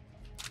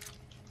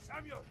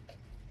 Samuel!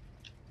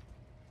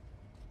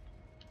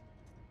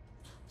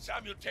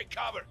 Samuel, take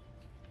cover!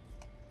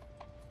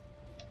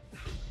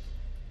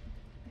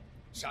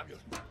 Samuel,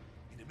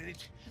 in a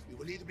minute, we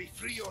will either be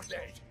free or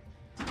dead.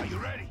 Are you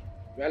ready?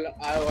 Well,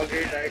 I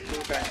already tried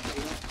 2 times,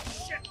 you know.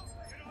 Shit!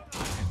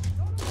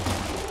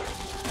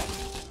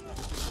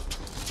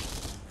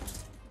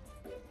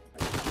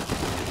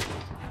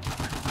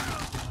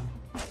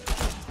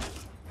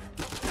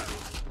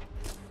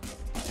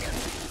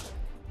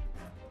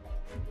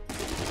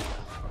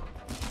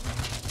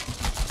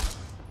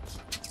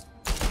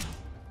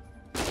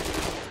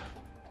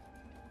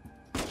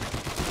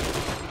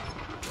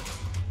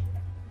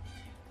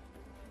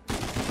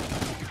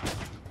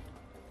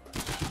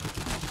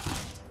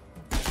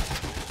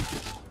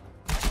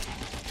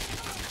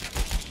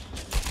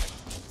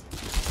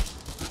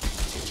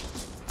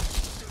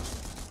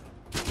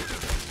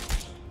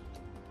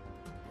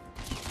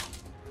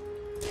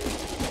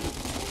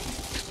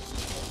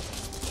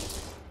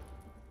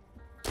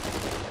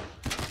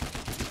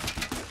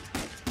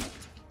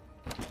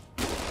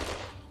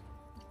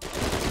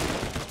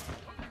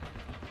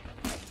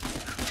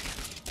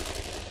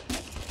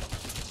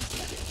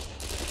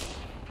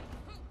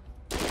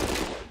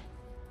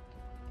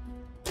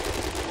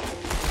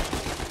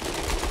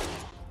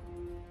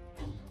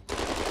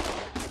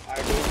 I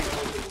don't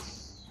know this.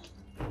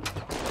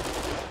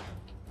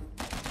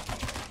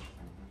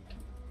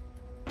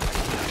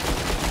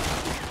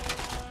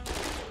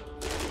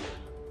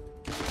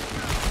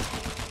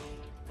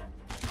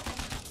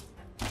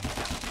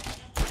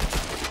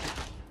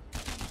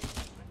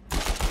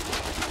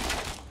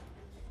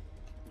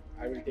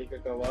 I will take a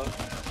cover.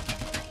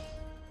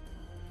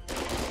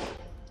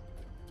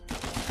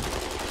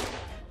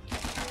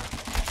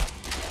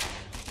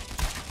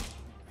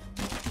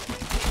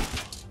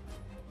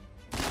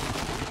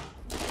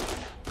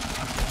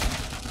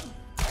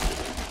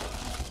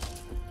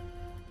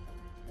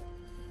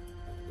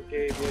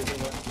 Okay, here's the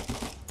one.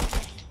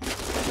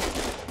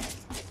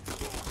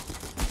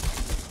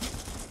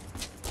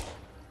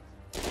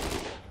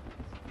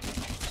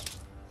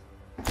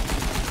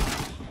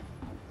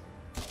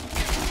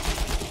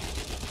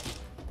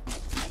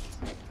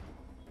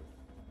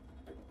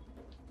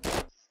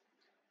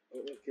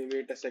 Okay,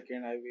 wait a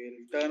second. I will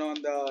turn on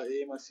the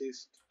aim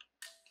assist.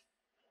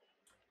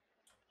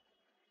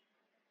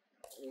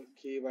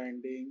 Okay,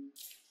 binding.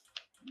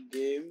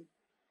 Game.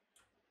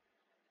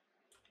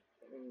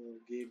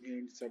 Game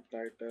hint,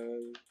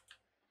 subtitle.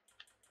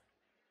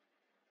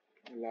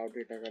 Allow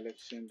data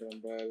collection,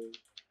 rumble.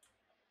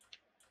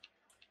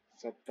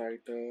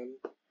 Subtitle.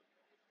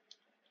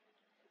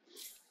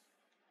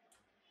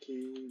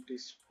 Key,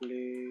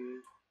 display.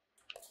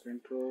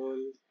 Control.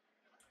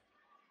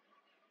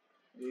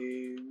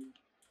 Aim.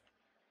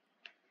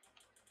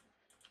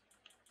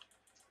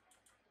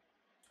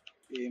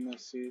 Aim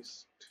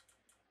assist.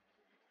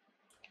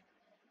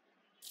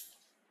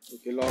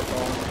 Okay, lock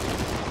on.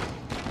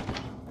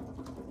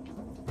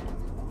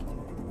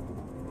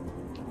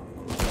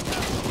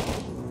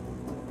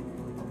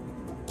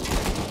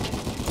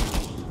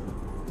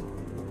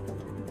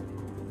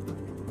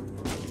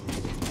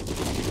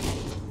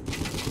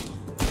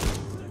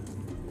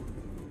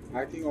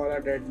 I think all are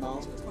dead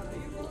now.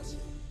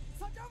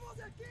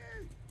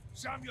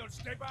 Samuel,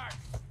 stay back!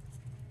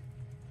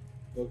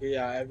 Okay,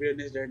 yeah,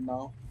 everyone is dead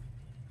now.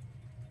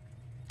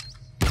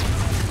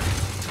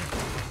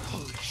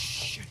 Holy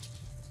shit!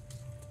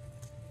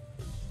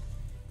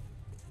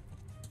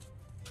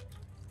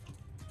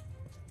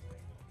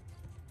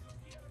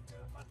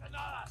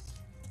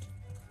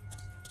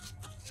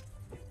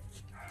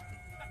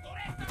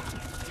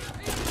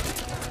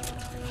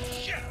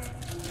 Shit!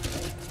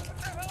 What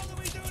the hell do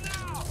we do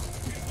now?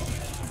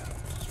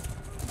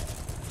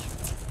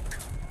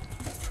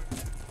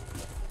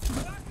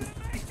 We're not gonna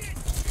make it!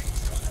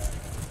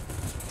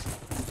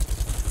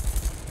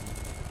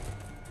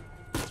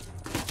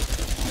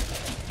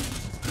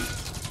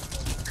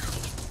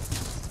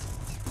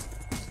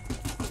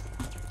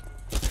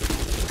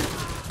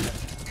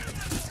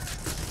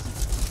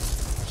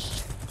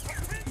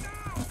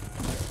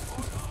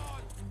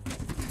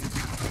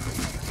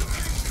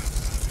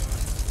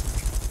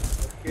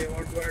 Okay,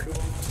 what do I do?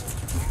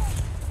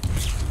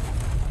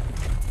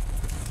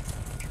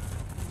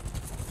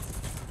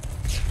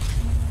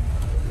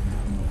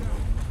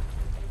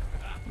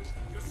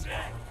 You're sick!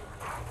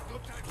 No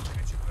time to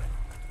catch your breath.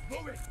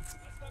 Move it!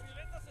 Las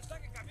avionetas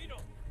están en camino.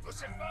 ¡No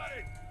se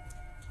paren!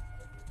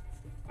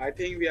 I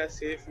think we are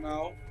safe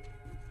now.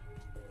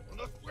 ¡No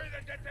nos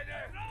pueden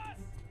detener!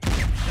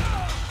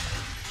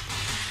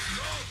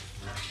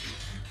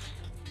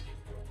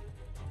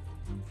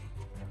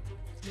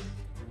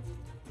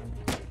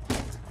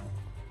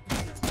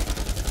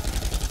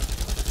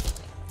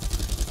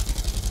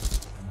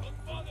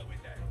 Don't bother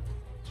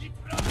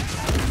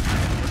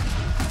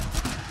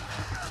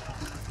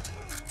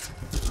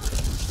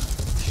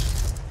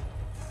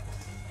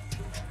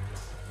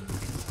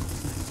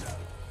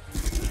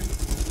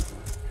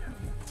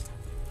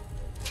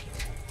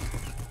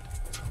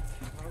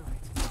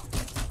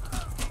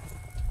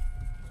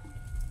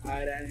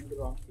I ran into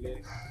wrong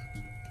place.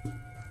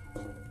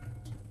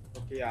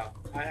 Okay, yeah.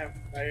 I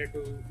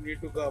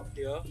need to go up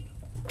here.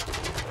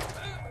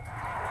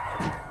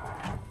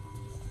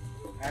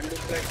 And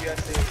looks like we are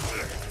safe.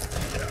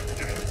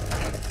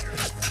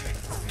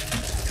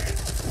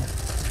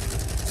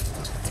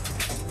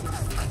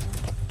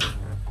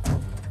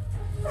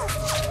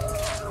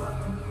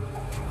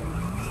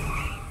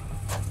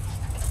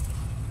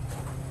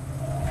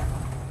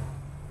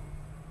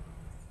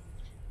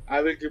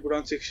 I will keep it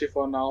on 60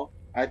 for now.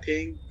 I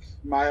think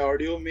my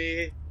audio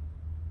may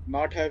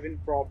not have been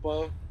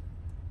proper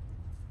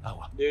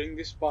during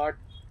this part.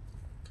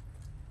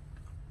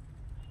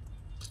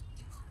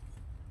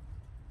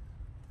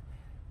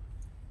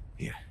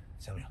 Here,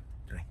 Samuel,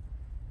 drink.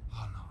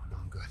 Oh, no,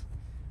 I'm good.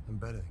 I'm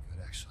better than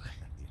good, actually.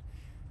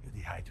 You're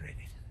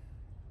dehydrated.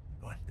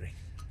 Go on, drink.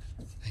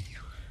 Thank you.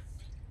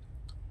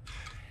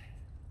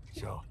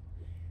 So,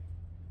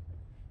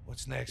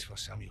 what's next for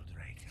Samuel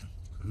Drake?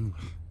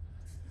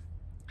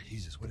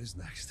 Jesus, what is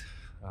next?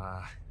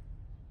 I'm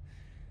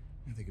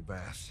gonna take a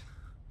bath.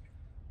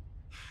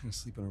 I'm gonna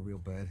sleep on a real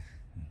bed.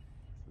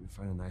 We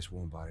find a nice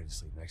warm body to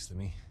sleep next to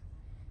me.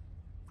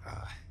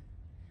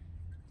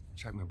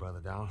 Track my brother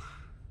down.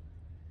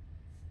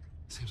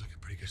 Seems like a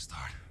pretty good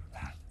start.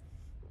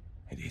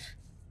 It is.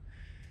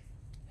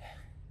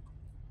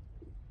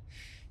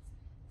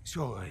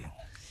 So,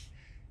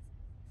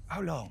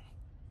 how long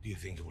do you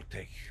think it will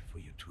take for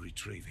you to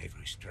retrieve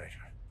Avery's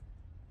treasure?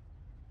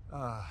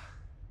 I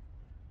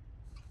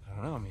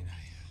don't know. I mean,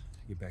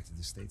 I get back to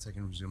the States, I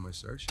can resume my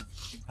search.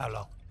 How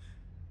long?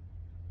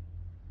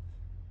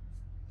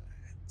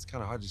 It's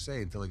kind of hard to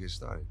say until I get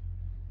started.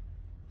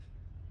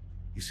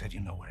 You said you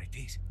know where it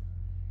is.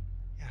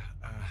 Yeah,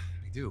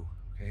 I do,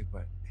 okay?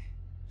 But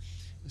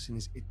listen,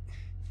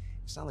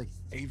 it's not like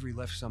Avery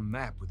left some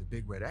map with a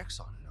big red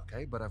X on it,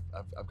 okay? But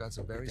I've got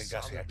some very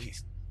solid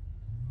leads.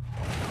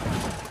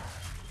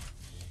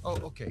 Oh,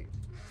 okay.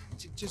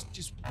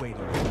 Just wait a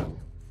minute.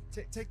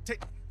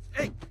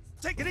 Hey,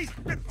 take it easy.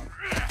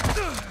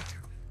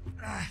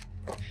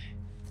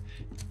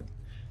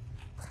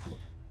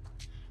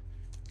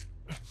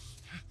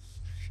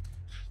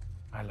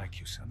 I like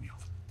you, Samuel.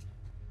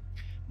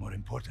 More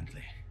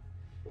importantly,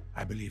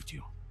 I believed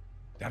you.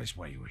 That is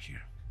why you were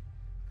here.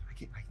 I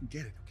can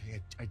get it,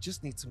 okay? I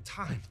just need some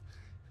time.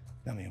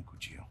 Dame un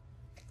cuchillo.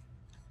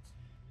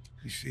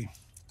 You see,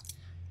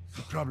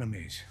 the problem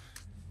is,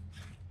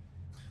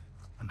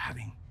 I'm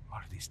having all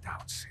of these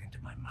doubts into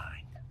my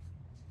mind.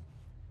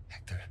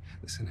 Hector,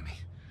 listen to me.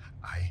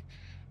 I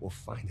will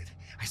find it.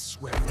 I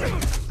swear.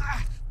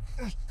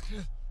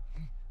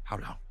 How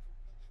long?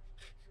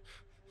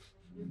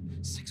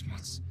 6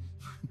 months.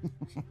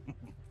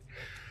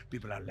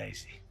 People are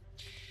lazy.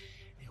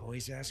 They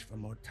always ask for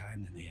more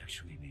time than they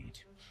actually need.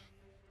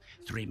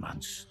 3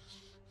 months.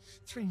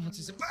 3 months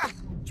is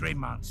 3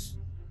 months.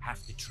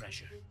 Half the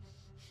treasure.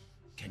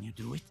 Can you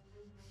do it?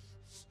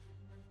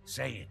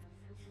 Say it.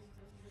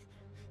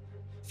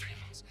 3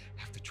 months,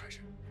 half the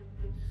treasure.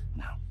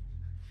 Now,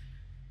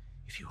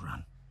 if you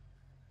run,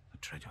 or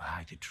try to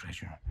hide the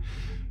treasure,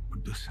 or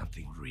do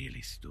something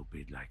really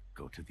stupid like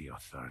go to the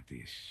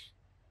authorities,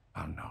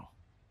 I'll know.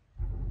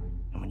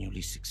 And when you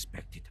least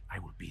expect it, I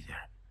will be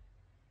there.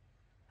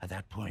 At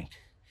that point,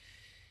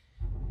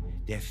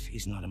 death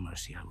is not a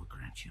mercy I will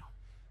grant you.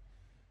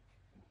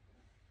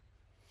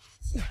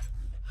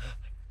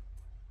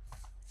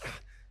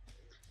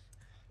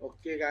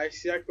 Okay, guys,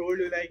 see, I told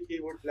you like he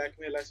would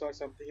blackmail us or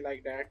something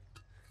like that.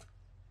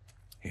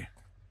 Here.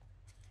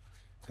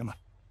 Come on.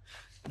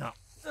 Now,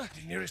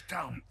 the nearest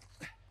town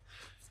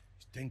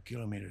is 10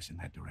 kilometers in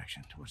that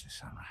direction towards the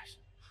sunrise.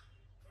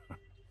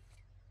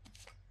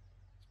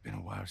 It's been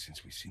a while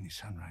since we've seen the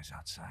sunrise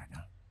outside,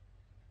 huh?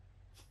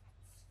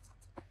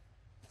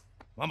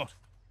 Vamos.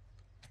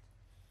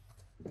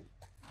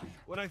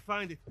 When I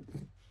find it.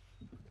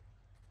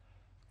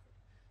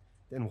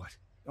 Then what?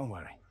 Don't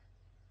worry.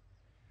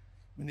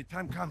 When the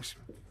time comes,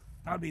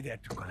 I'll be there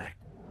to collect.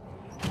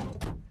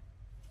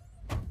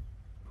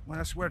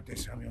 Buena suerte,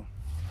 Samuel.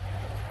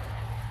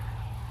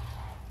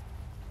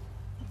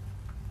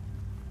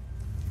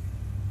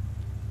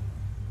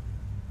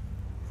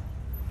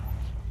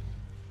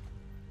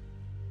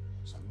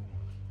 So,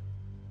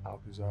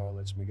 Alcazar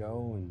lets me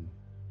go, and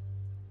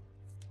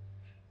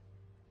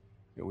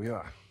here we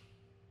are.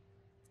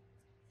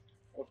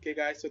 Okay,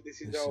 guys, so this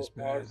is This is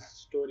our bad.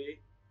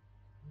 story.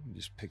 We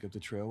just pick up the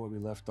trail where we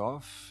left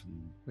off.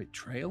 And Wait,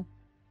 trail?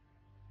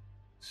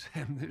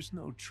 Sam, there's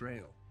no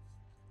trail.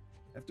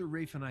 After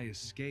Rafe and I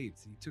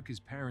escaped, he took his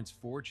parents'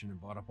 fortune and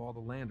bought up all the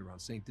land around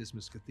St.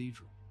 Dismas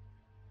Cathedral.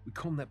 We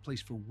combed that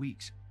place for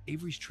weeks.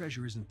 Avery's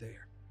treasure isn't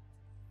there.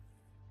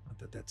 Not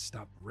that that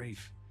stopped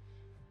Rafe.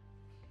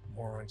 The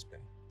moron's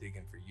been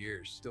digging for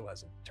years, still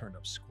hasn't turned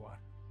up squat.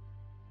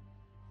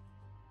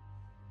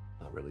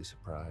 not really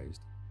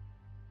surprised.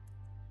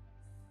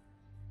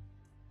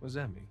 What does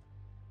that mean?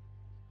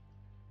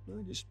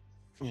 I just,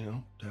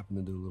 happened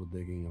to do a little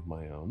digging of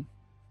my own.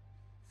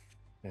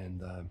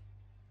 And,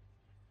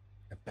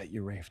 I bet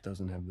your Rafe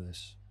doesn't have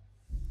this.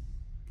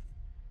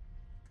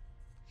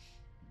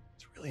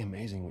 really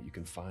amazing what you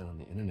can find on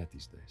the internet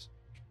these days.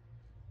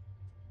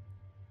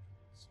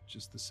 It's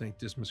just the St.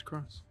 Dismas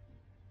cross.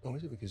 Oh,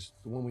 is it? Because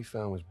the one we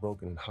found was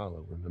broken and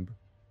hollow, remember?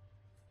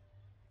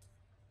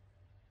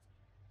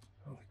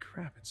 Holy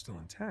crap, it's still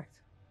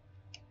intact.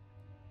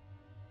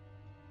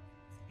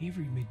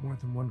 Avery made more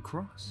than one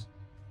cross.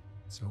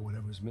 So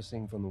whatever's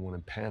missing from the one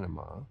in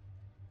Panama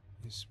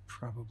Is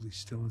probably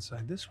still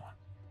inside this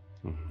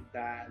one.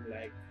 Damn,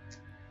 like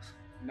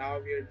now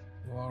we're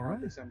Well, all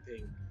onto right.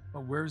 something.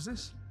 Well, where is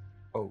this?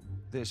 Oh,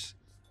 this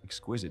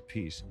exquisite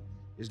piece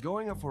is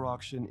going up for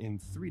auction in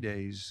 3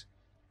 days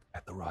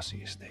at the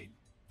Rossi estate.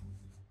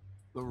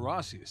 The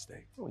Rossi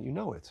estate. Well, you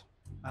know it.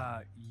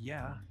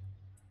 Yeah.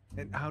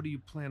 And how do you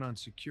plan on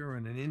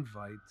securing an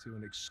invite to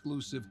an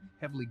exclusive,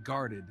 heavily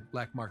guarded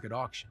black market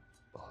auction?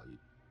 Well, you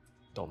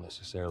don't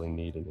necessarily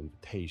need an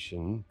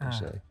invitation, per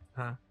se.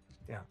 Huh?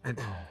 Yeah. And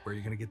where are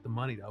you going to get the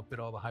money to outbid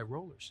all the high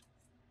rollers?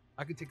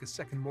 I could take a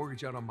second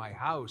mortgage out on my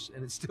house,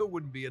 and it still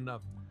wouldn't be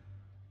enough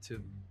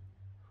to,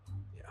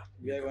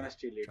 We are gonna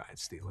steal it. try and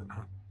steal it,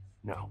 huh?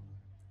 No.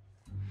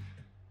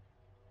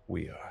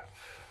 We are.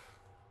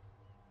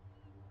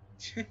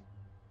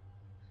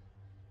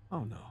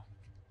 Oh no.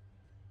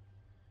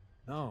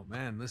 No,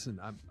 man. Listen,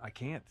 I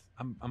can't.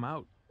 I'm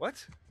out.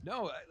 What?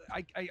 No,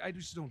 I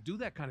just don't do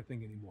that kind of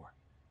thing anymore.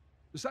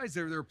 Besides,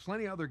 there are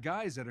plenty of other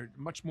guys that are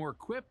much more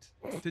equipped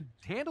to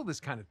handle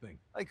this kind of thing.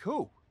 Like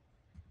who?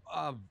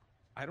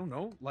 I don't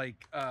know,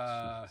 like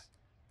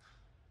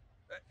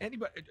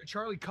anybody.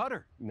 Charlie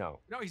Cutter. No.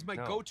 No, he's my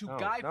No, go-to no,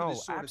 guy for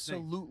this sort of thing.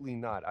 absolutely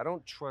not. I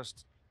don't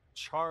trust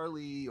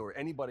Charlie or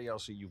anybody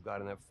else that you've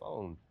got on that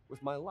phone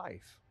with my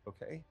life,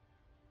 okay?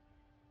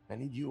 I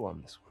need you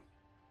on this one.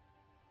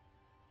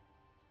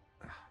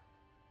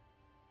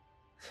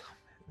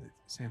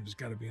 Sam, there's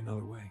got to be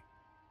another way.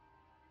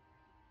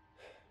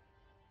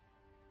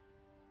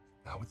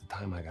 Not with the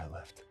time I got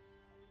left.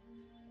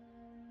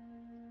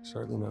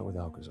 Certainly not with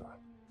Alcazar.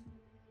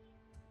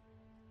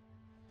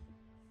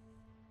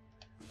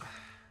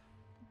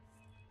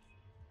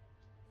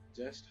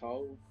 Just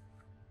how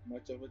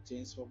much of a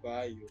chainsaw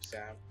guy are you,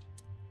 Sam?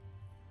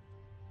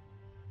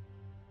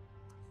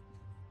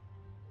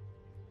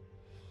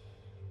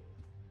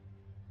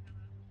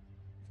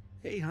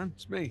 Hey, hon,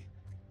 it's me.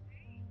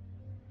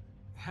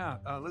 Yeah,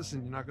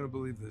 listen, you're not gonna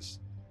believe this.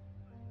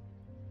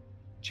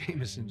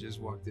 Jameson just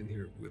walked in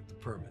here with the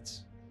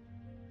permits.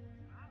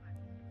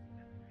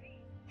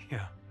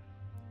 Yeah.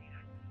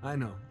 I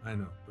know,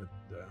 but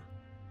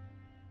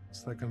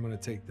it's like I'm gonna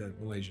take that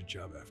Malaysia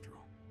job after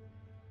all.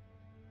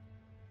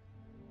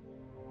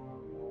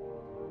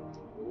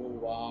 Oh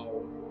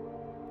wow.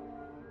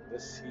 The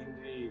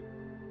scenery,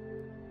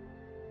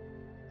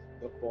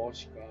 the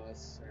posh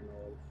cars and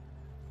all.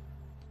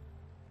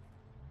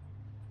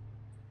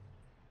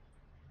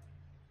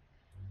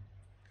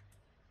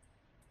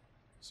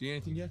 See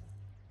anything yet?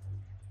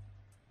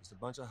 Just a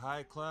bunch of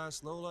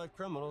high-class, low-life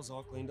criminals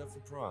all cleaned up for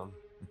prom.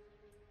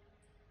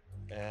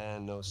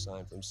 And no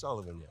sign from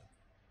Sullivan yet.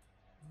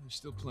 There's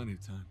still plenty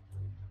of time.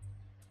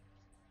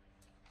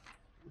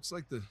 Looks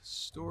like the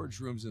storage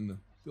room's in the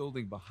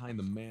building behind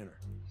the manor.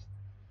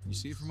 You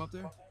see it from up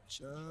there?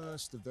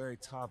 Just the very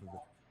top of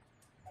it.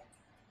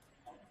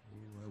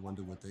 Ooh, I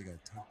wonder what they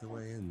got tucked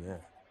away in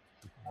there.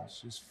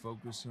 Let's just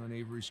focus on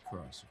Avery's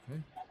cross,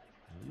 okay?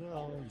 I don't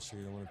know. You sure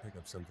you don't want to pick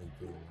up something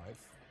good in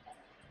life?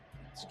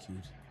 It's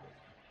cute.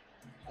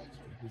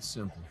 Keep it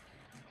simple.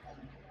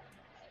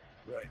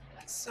 Right.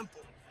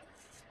 Simple.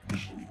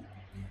 It'd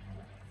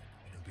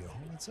be a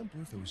whole lot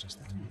simpler if it was just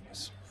the two of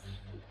us.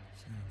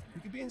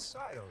 We could be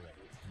inside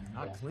already.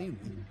 Not cleanly.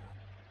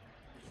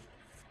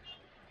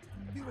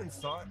 Have you even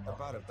thought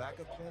about a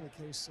backup plan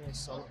in case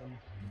Sullivan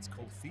gets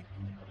cold feet?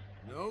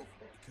 No,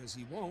 because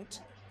he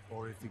won't.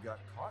 Or if he got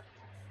caught?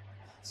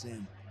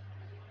 Sam,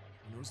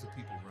 he knows the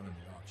people running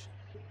the auction.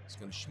 He's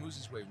gonna schmooze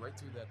his way right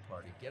through that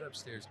party, get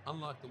upstairs,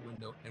 unlock the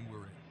window, and we're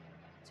in.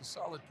 It's a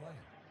solid plan.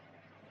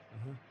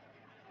 All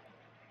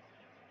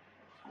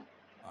right,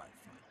 fine.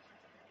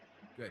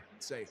 Good,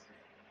 say it.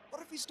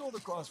 What if he stole the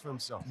cross for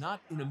himself?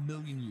 Not in a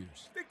million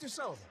years. Victor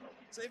Sullivan.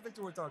 Same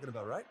Victor we're talking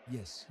about, right?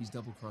 Yes, he's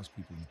double-crossed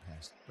people in the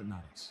past, but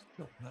not us.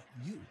 No, not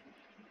you.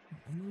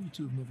 I know you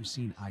two have never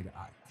seen eye to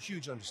eye.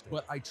 Huge understanding.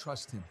 But I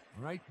trust him,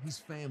 all right? He's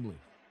family.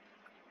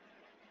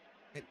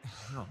 And,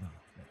 no.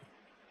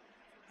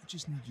 I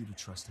just need you to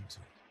trust him,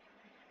 too.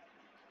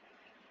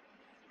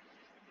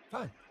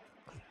 Fine.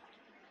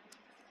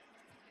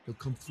 He'll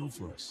come through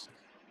for us.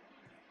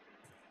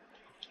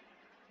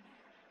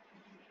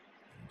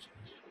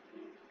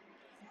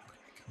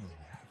 Come on, you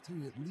have to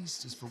at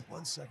least just for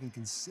 1 second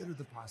consider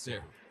the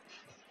possibility.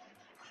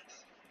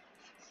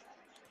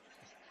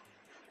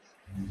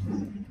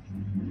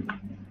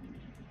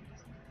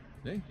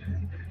 Hey?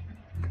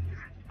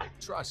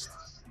 Trust.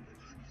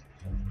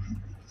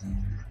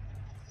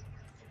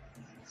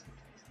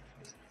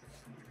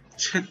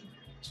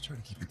 Just try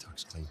to keep your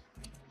tux clean.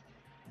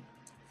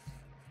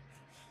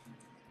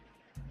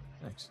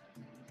 Thanks.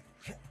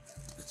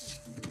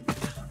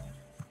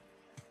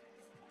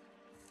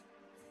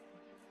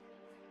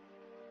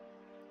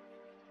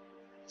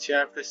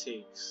 Chapter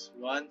 6,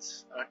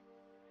 Once a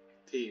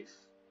Thief.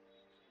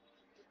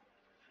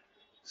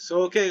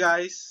 So okay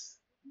guys,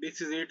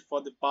 this is it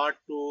for the part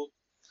 2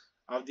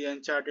 of the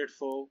Uncharted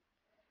 4.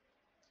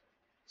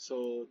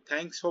 So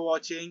thanks for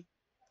watching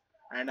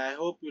and I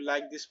hope you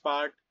like this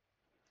part.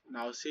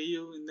 Now see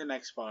you in the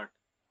next part.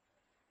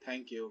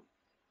 Thank you.